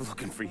stop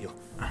looking for you.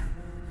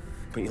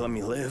 But you let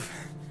me live.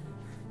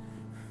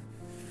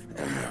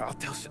 I'll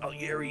tell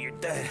Salieri you're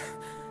dead.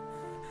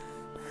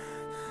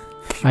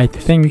 I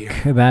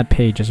think that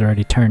page has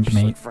already turned,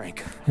 mate.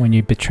 Frank. When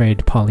you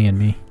betrayed Polly and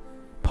me.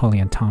 Polly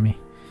and Tommy.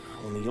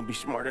 Only you'll be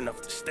smart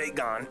enough to stay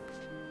gone.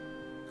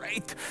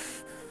 Right?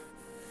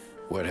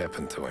 What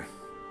happened to him?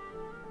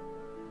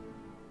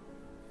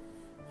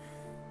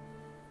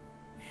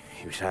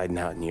 He was hiding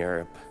out in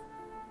Europe.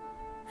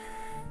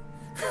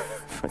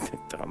 But the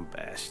dumb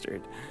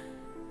bastard.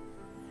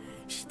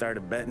 He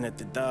started betting at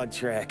the dog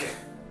track.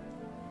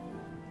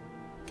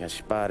 Got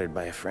spotted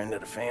by a friend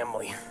of the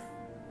family.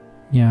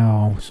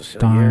 Yo, So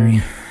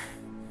darn.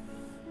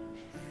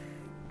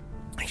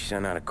 He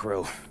sent out a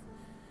crew.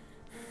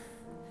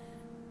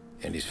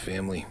 And his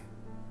family?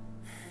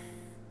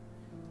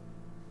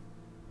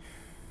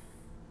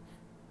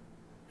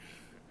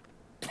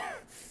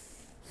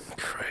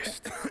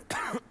 Christ.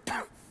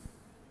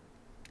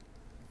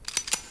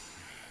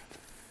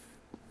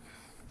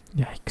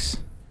 Yikes.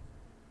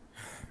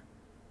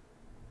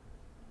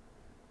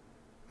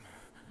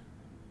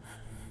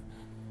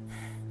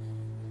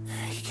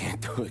 You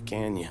can't do it,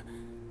 can you?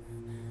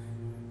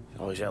 There's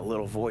always that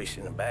little voice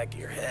in the back of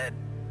your head.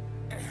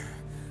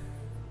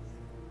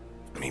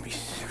 Maybe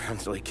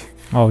sounds like...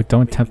 Oh,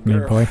 don't tempt me,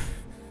 boy.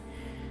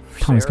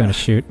 Tommy's gonna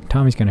shoot.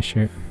 Tommy's gonna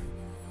shoot.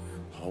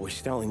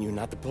 Always telling you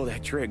not to pull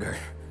that trigger.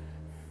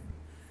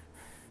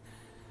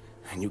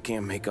 And you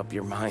can't make up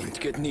your mind. It's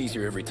getting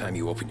easier every time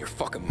you open your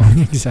fucking mouth.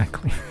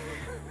 Exactly.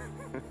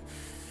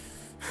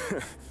 We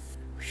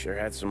sure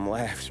had some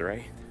laughs,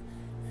 right?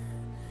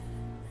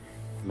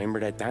 Remember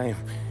that time?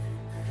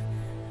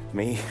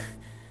 Me,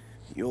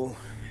 you,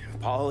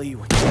 and Polly.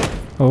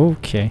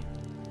 Okay.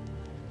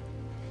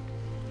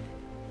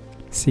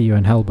 See you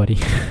in hell, buddy.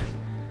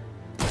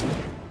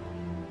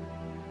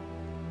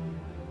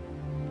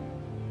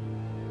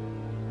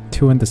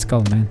 Two in the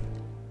skull, man.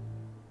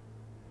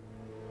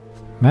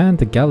 Man,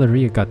 the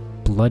Galleria got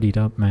bloodied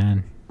up,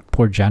 man.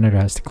 Poor janitor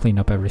has to clean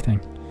up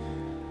everything.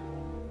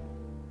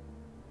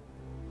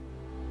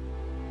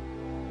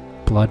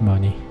 Blood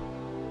money.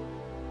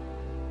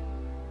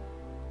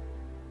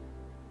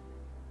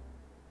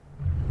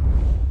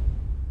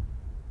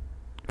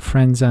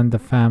 friends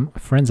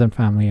and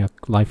family, a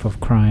life of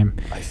crime.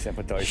 I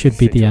sympathize Should with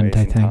be the end,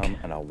 I situation, think.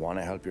 Tom, and I want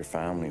to help your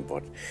family,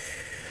 but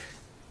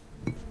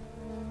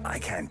I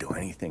can't do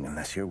anything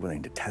unless you're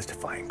willing to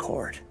testify in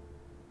court.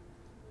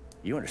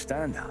 You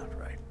understand that,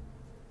 right?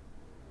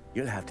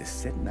 You'll have to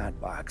sit in that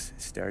box,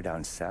 stare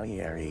down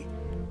Salieri,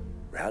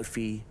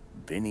 Ralphie,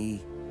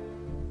 Vinny,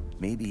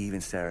 maybe even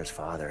Sarah's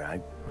father.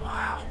 I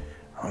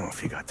don't know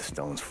if you got the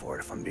stones for it,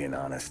 if I'm being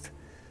honest.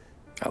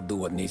 I'll do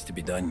what needs to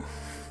be done.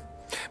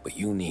 But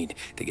you need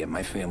to get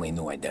my family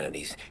new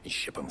identities and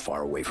ship them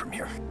far away from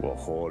here. Well,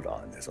 hold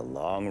on. There's a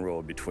long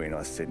road between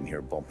us sitting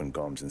here bumping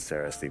gums and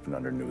Sarah sleeping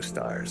under new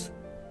stars.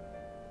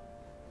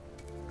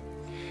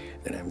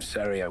 Then I'm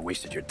sorry I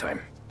wasted your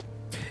time.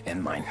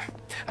 And mine.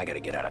 I gotta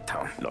get out of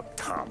town. Look,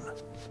 Tom.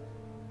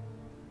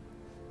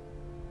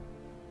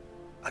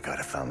 I got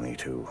a family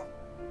too.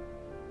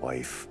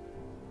 Wife,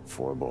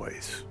 4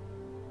 boys.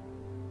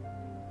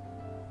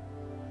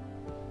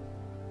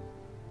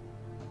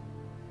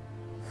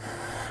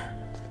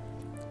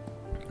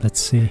 Let's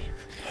see.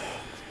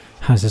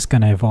 How's this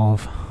gonna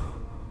evolve?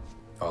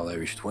 All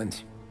Irish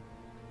twins.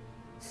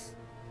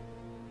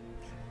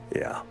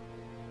 Yeah.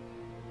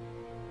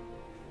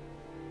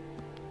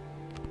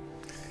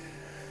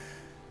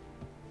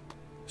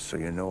 So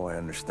you know I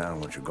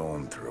understand what you're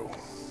going through.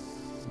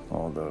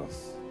 All the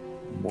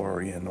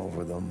worrying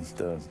over them,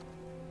 the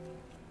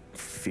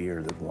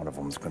fear that one of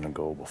them's gonna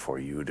go before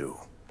you do.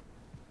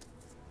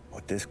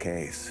 With this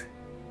case,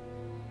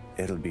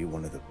 it'll be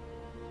one of the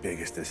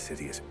biggest this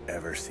city has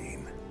ever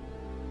seen.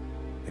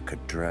 It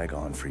could drag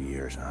on for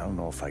years, and I don't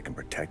know if I can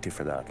protect you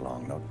for that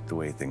long, not the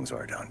way things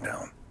are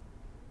downtown.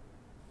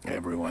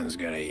 Everyone's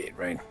gotta eat,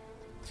 right?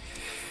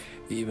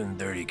 Even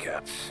dirty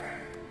cops.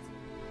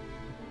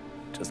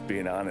 Just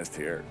being honest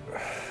here,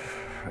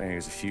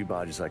 there's a few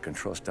badges I can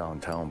trust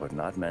downtown, but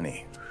not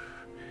many.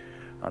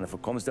 And if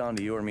it comes down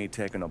to you or me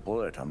taking a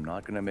bullet, I'm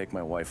not gonna make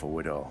my wife a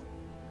widow.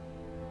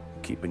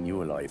 Keeping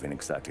you alive ain't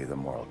exactly the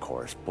moral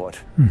course, but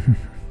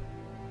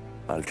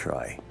I'll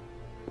try.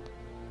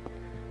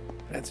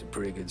 That's a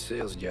pretty good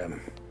sales job.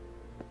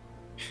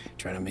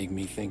 Trying to make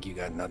me think you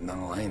got nothing on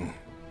the line.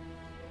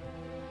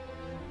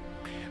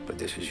 But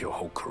this is your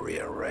whole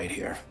career right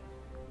here.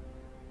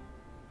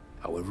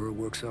 However it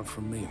works out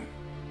for me,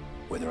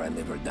 whether I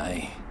live or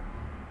die,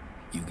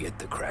 you get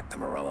to crack the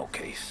Morello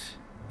case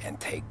and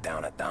take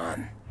down a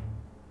Don.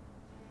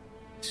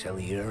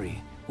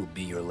 Salieri will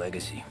be your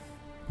legacy.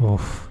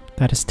 Oof,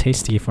 that is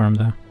tasty for him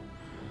though.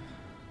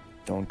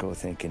 Don't go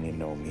thinking you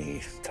know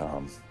me,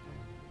 Tom.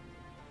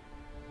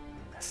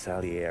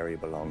 Salieri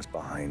belongs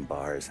behind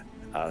bars.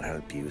 I'll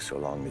help you so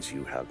long as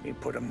you help me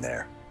put him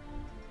there.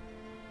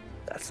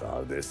 That's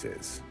all this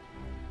is.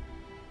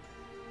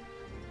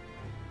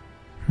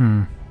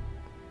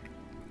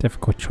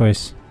 Difficult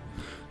choice.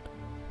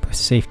 Put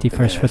safety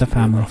first for the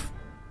family.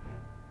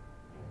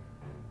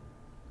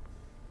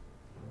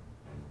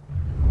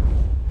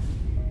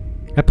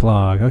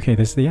 Epilogue. Okay,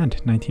 this is the end.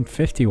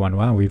 1951.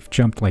 Wow, we've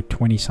jumped like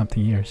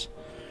 20-something years.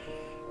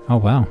 Oh,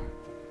 wow.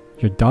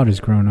 Your daughter's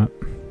grown up.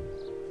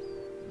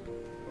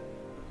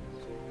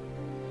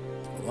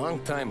 A long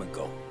time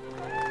ago.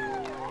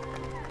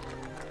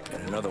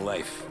 In another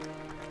life.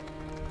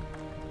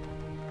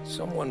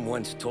 Someone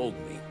once told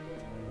me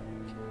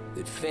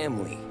that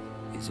family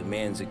is a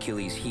man's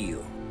Achilles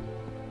heel.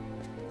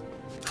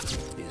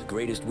 His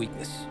greatest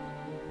weakness.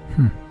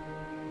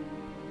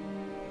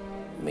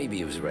 Maybe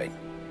he was right.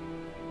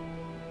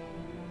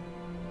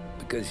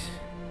 Because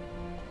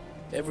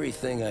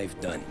everything I've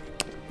done.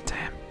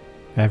 Damn.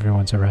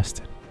 Everyone's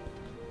arrested.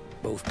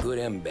 Both good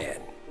and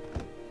bad.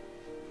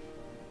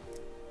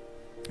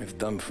 I've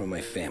done for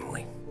my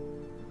family.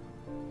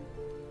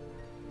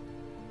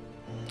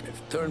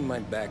 I've turned my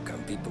back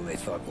on people I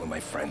thought were my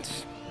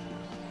friends.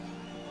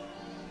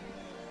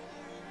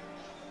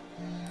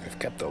 I've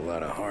kept a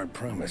lot of hard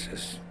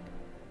promises.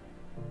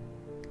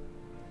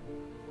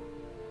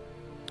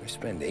 I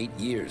spent 8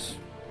 years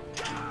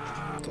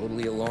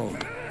totally alone.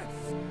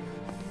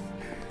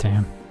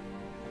 Damn.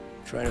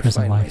 Trying to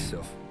Prison find life.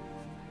 myself.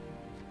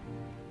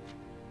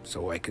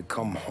 So I could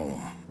come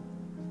home.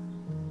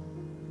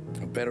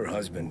 A better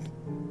husband.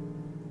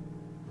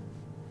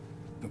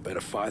 A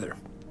better father.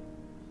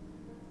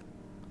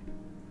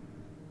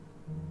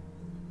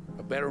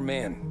 A better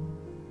man.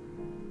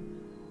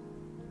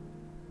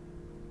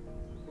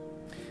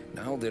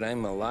 Now that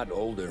I'm a lot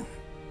older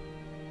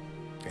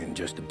and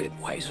just a bit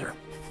wiser,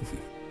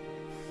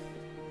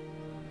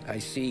 I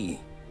see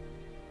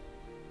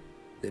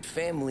that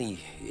family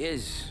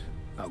is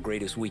our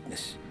greatest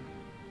weakness,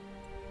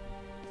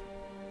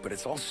 but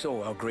it's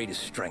also our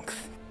greatest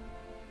strength.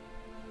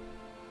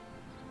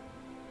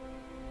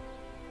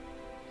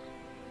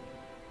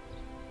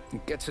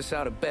 It gets us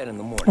out of bed in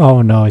the morning.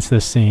 Oh no, it's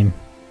this scene.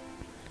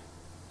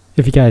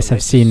 If you guys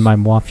have seen my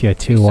Mafia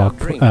 2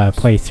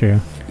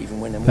 playthrough,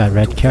 that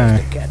red car.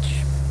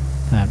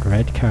 That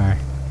red car.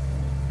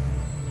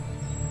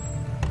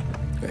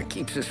 It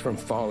keeps us from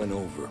falling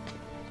over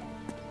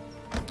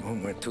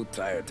when we're too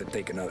tired to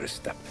take another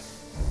step.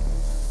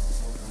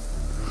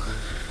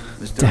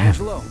 Mr. Damn.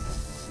 Angelo.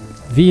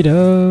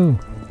 Vito!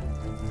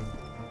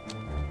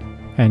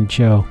 And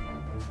Joe.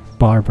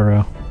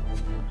 Barbaro.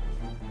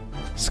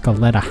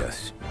 Scaletta.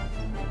 Yes.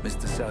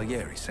 Mr.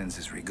 Salieri sends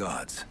his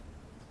regards.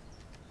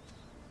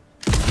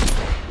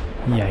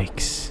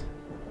 Yikes.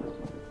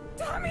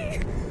 Tommy!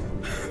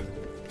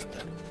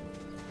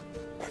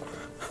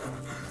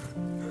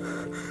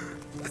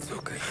 It's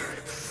okay.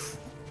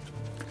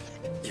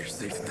 You're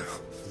safe now.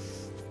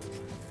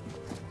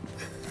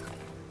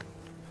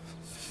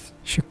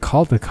 Should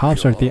call the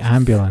cops or the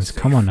ambulance.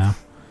 Come on now.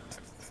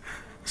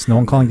 Is no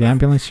one calling the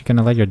ambulance? You're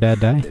gonna let your dad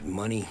die? That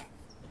money,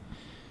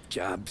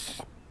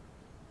 jobs,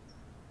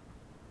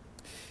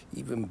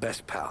 even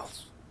best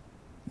pals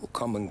will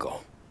come and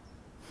go.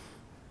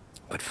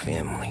 But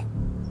family.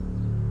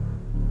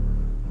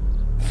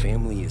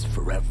 Family is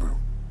forever.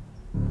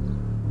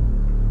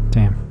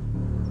 Damn.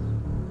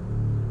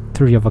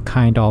 3 of a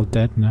kind all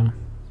dead now.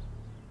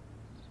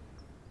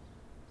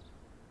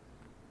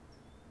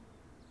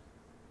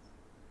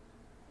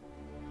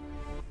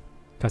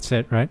 That's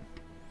it, right?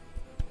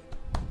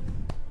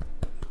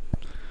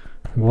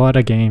 What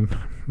a game.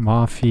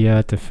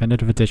 Mafia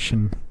Definitive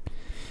Edition.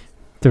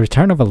 The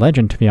return of a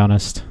legend, to be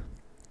honest.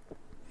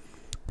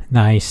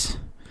 Nice.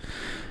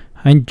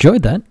 I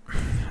enjoyed that.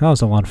 That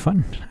was a lot of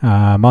fun.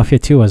 Mafia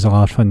 2 was a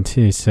lot of fun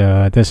too,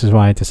 so this is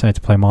why I decided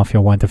to play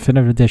Mafia 1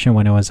 Definitive Edition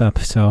when it was up.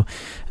 So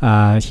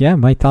yeah,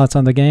 my thoughts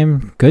on the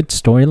game. Good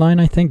storyline,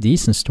 I think.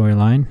 Decent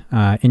storyline.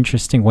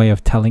 Interesting way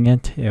of telling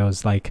it. It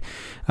was like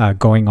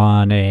going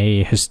on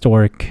a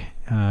historic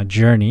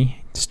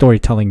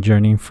storytelling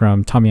journey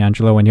from Tommy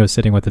Angelou when he was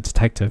sitting with the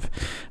detective.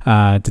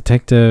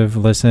 Detective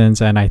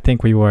listens, and I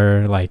think we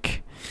were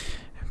like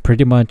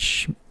pretty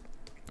much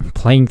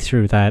playing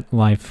through that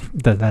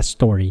that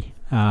story,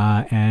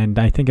 and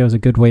I think it was a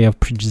good way of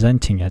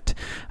presenting it.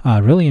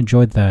 Really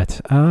enjoyed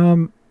that.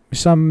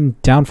 Some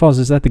downfalls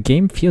is that the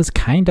game feels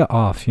kind of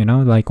off, you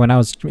know, like when I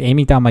was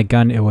aiming down my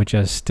gun, it would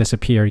just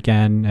disappear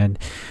again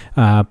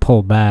and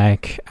pull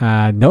back.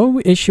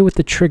 No issue with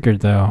the trigger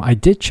though. I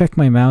did check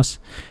my mouse.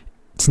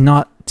 It's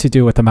not to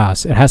do with the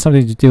mouse. It has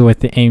something to do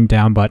with the aim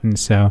down button,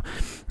 so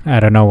I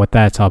don't know what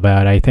that's all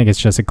about. I think it's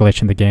just a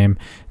glitch in the game.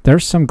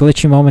 There's some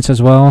glitchy moments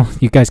as well.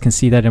 You guys can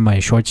see that in my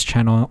shorts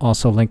channel,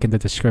 also link in the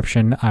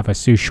description. I have a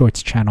Sue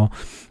Shorts channel,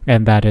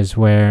 and that is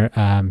where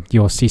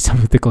you'll see some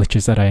of the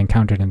glitches that I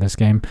encountered in this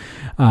game.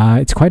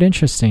 It's quite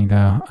interesting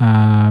though,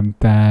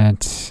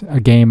 that a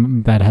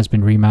game that has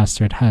been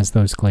remastered has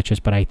those glitches,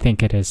 but I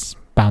think it is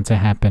bound to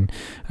happen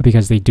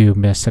because they do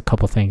miss a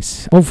couple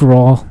things.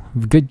 Overall,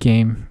 good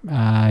game.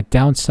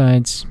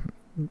 Downsides,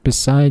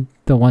 beside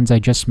the ones I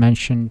just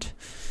mentioned,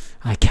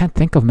 I can't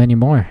think of many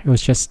more. It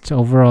was just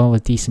overall a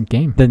decent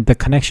game. The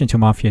connection to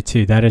Mafia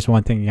 2, that is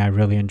one thing I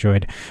really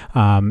enjoyed,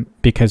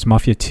 because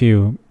Mafia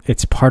 2,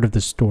 it's part of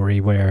the story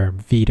where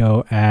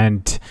Vito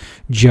and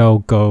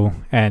Joe go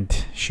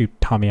and shoot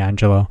Tommy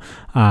Angelou.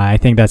 I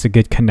think that's a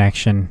good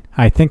connection.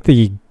 I think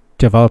the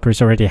developers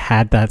already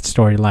had that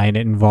storyline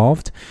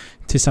involved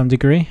to some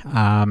degree.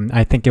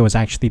 I think it was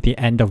actually the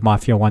end of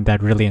Mafia 1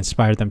 that really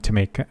inspired them to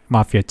make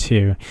Mafia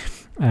 2,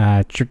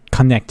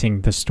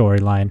 connecting the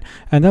storyline,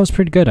 and that was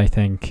pretty good, I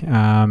think.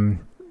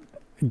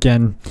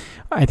 Again,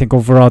 I think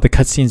overall the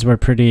cutscenes were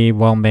pretty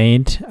well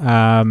made.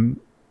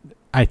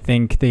 I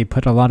think they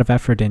put a lot of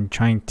effort in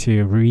trying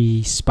to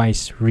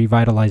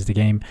revitalize the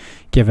game,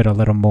 give it a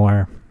little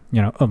more,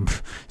 you know,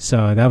 oomph.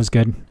 So that was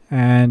good.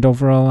 And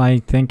overall, I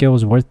think it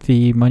was worth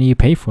the money you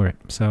pay for it.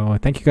 So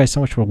thank you guys so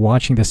much for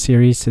watching this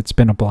series. It's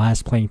been a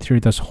blast playing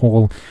through this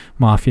whole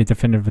Mafia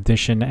Definitive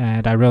Edition,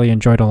 and I really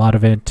enjoyed a lot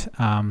of it.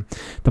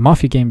 The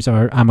Mafia games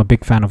I'm a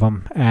big fan of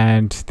them,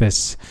 and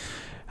this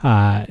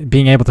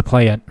being able to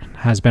play it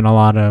has been a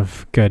lot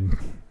of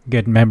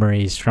good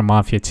memories from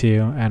Mafia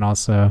 2, and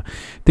also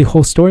the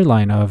whole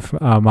storyline of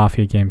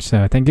Mafia games.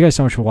 So thank you guys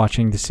so much for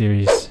watching the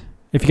series.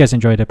 If you guys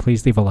enjoyed it,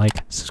 please leave a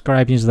like,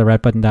 subscribe using the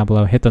red button down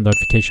below, hit the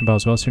notification bell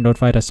as well so you're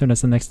notified as soon as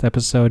the next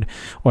episode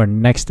or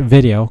next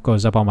video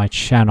goes up on my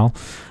channel.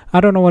 I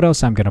don't know what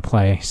else I'm going to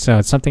play, so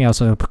it's something else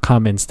will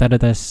come instead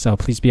of this, so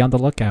please be on the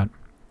lookout.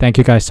 Thank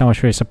you guys so much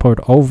for your support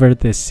over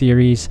this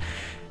series.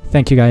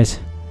 Thank you guys.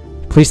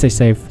 Please stay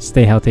safe,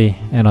 stay healthy,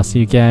 and I'll see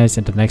you guys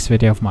in the next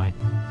video of mine.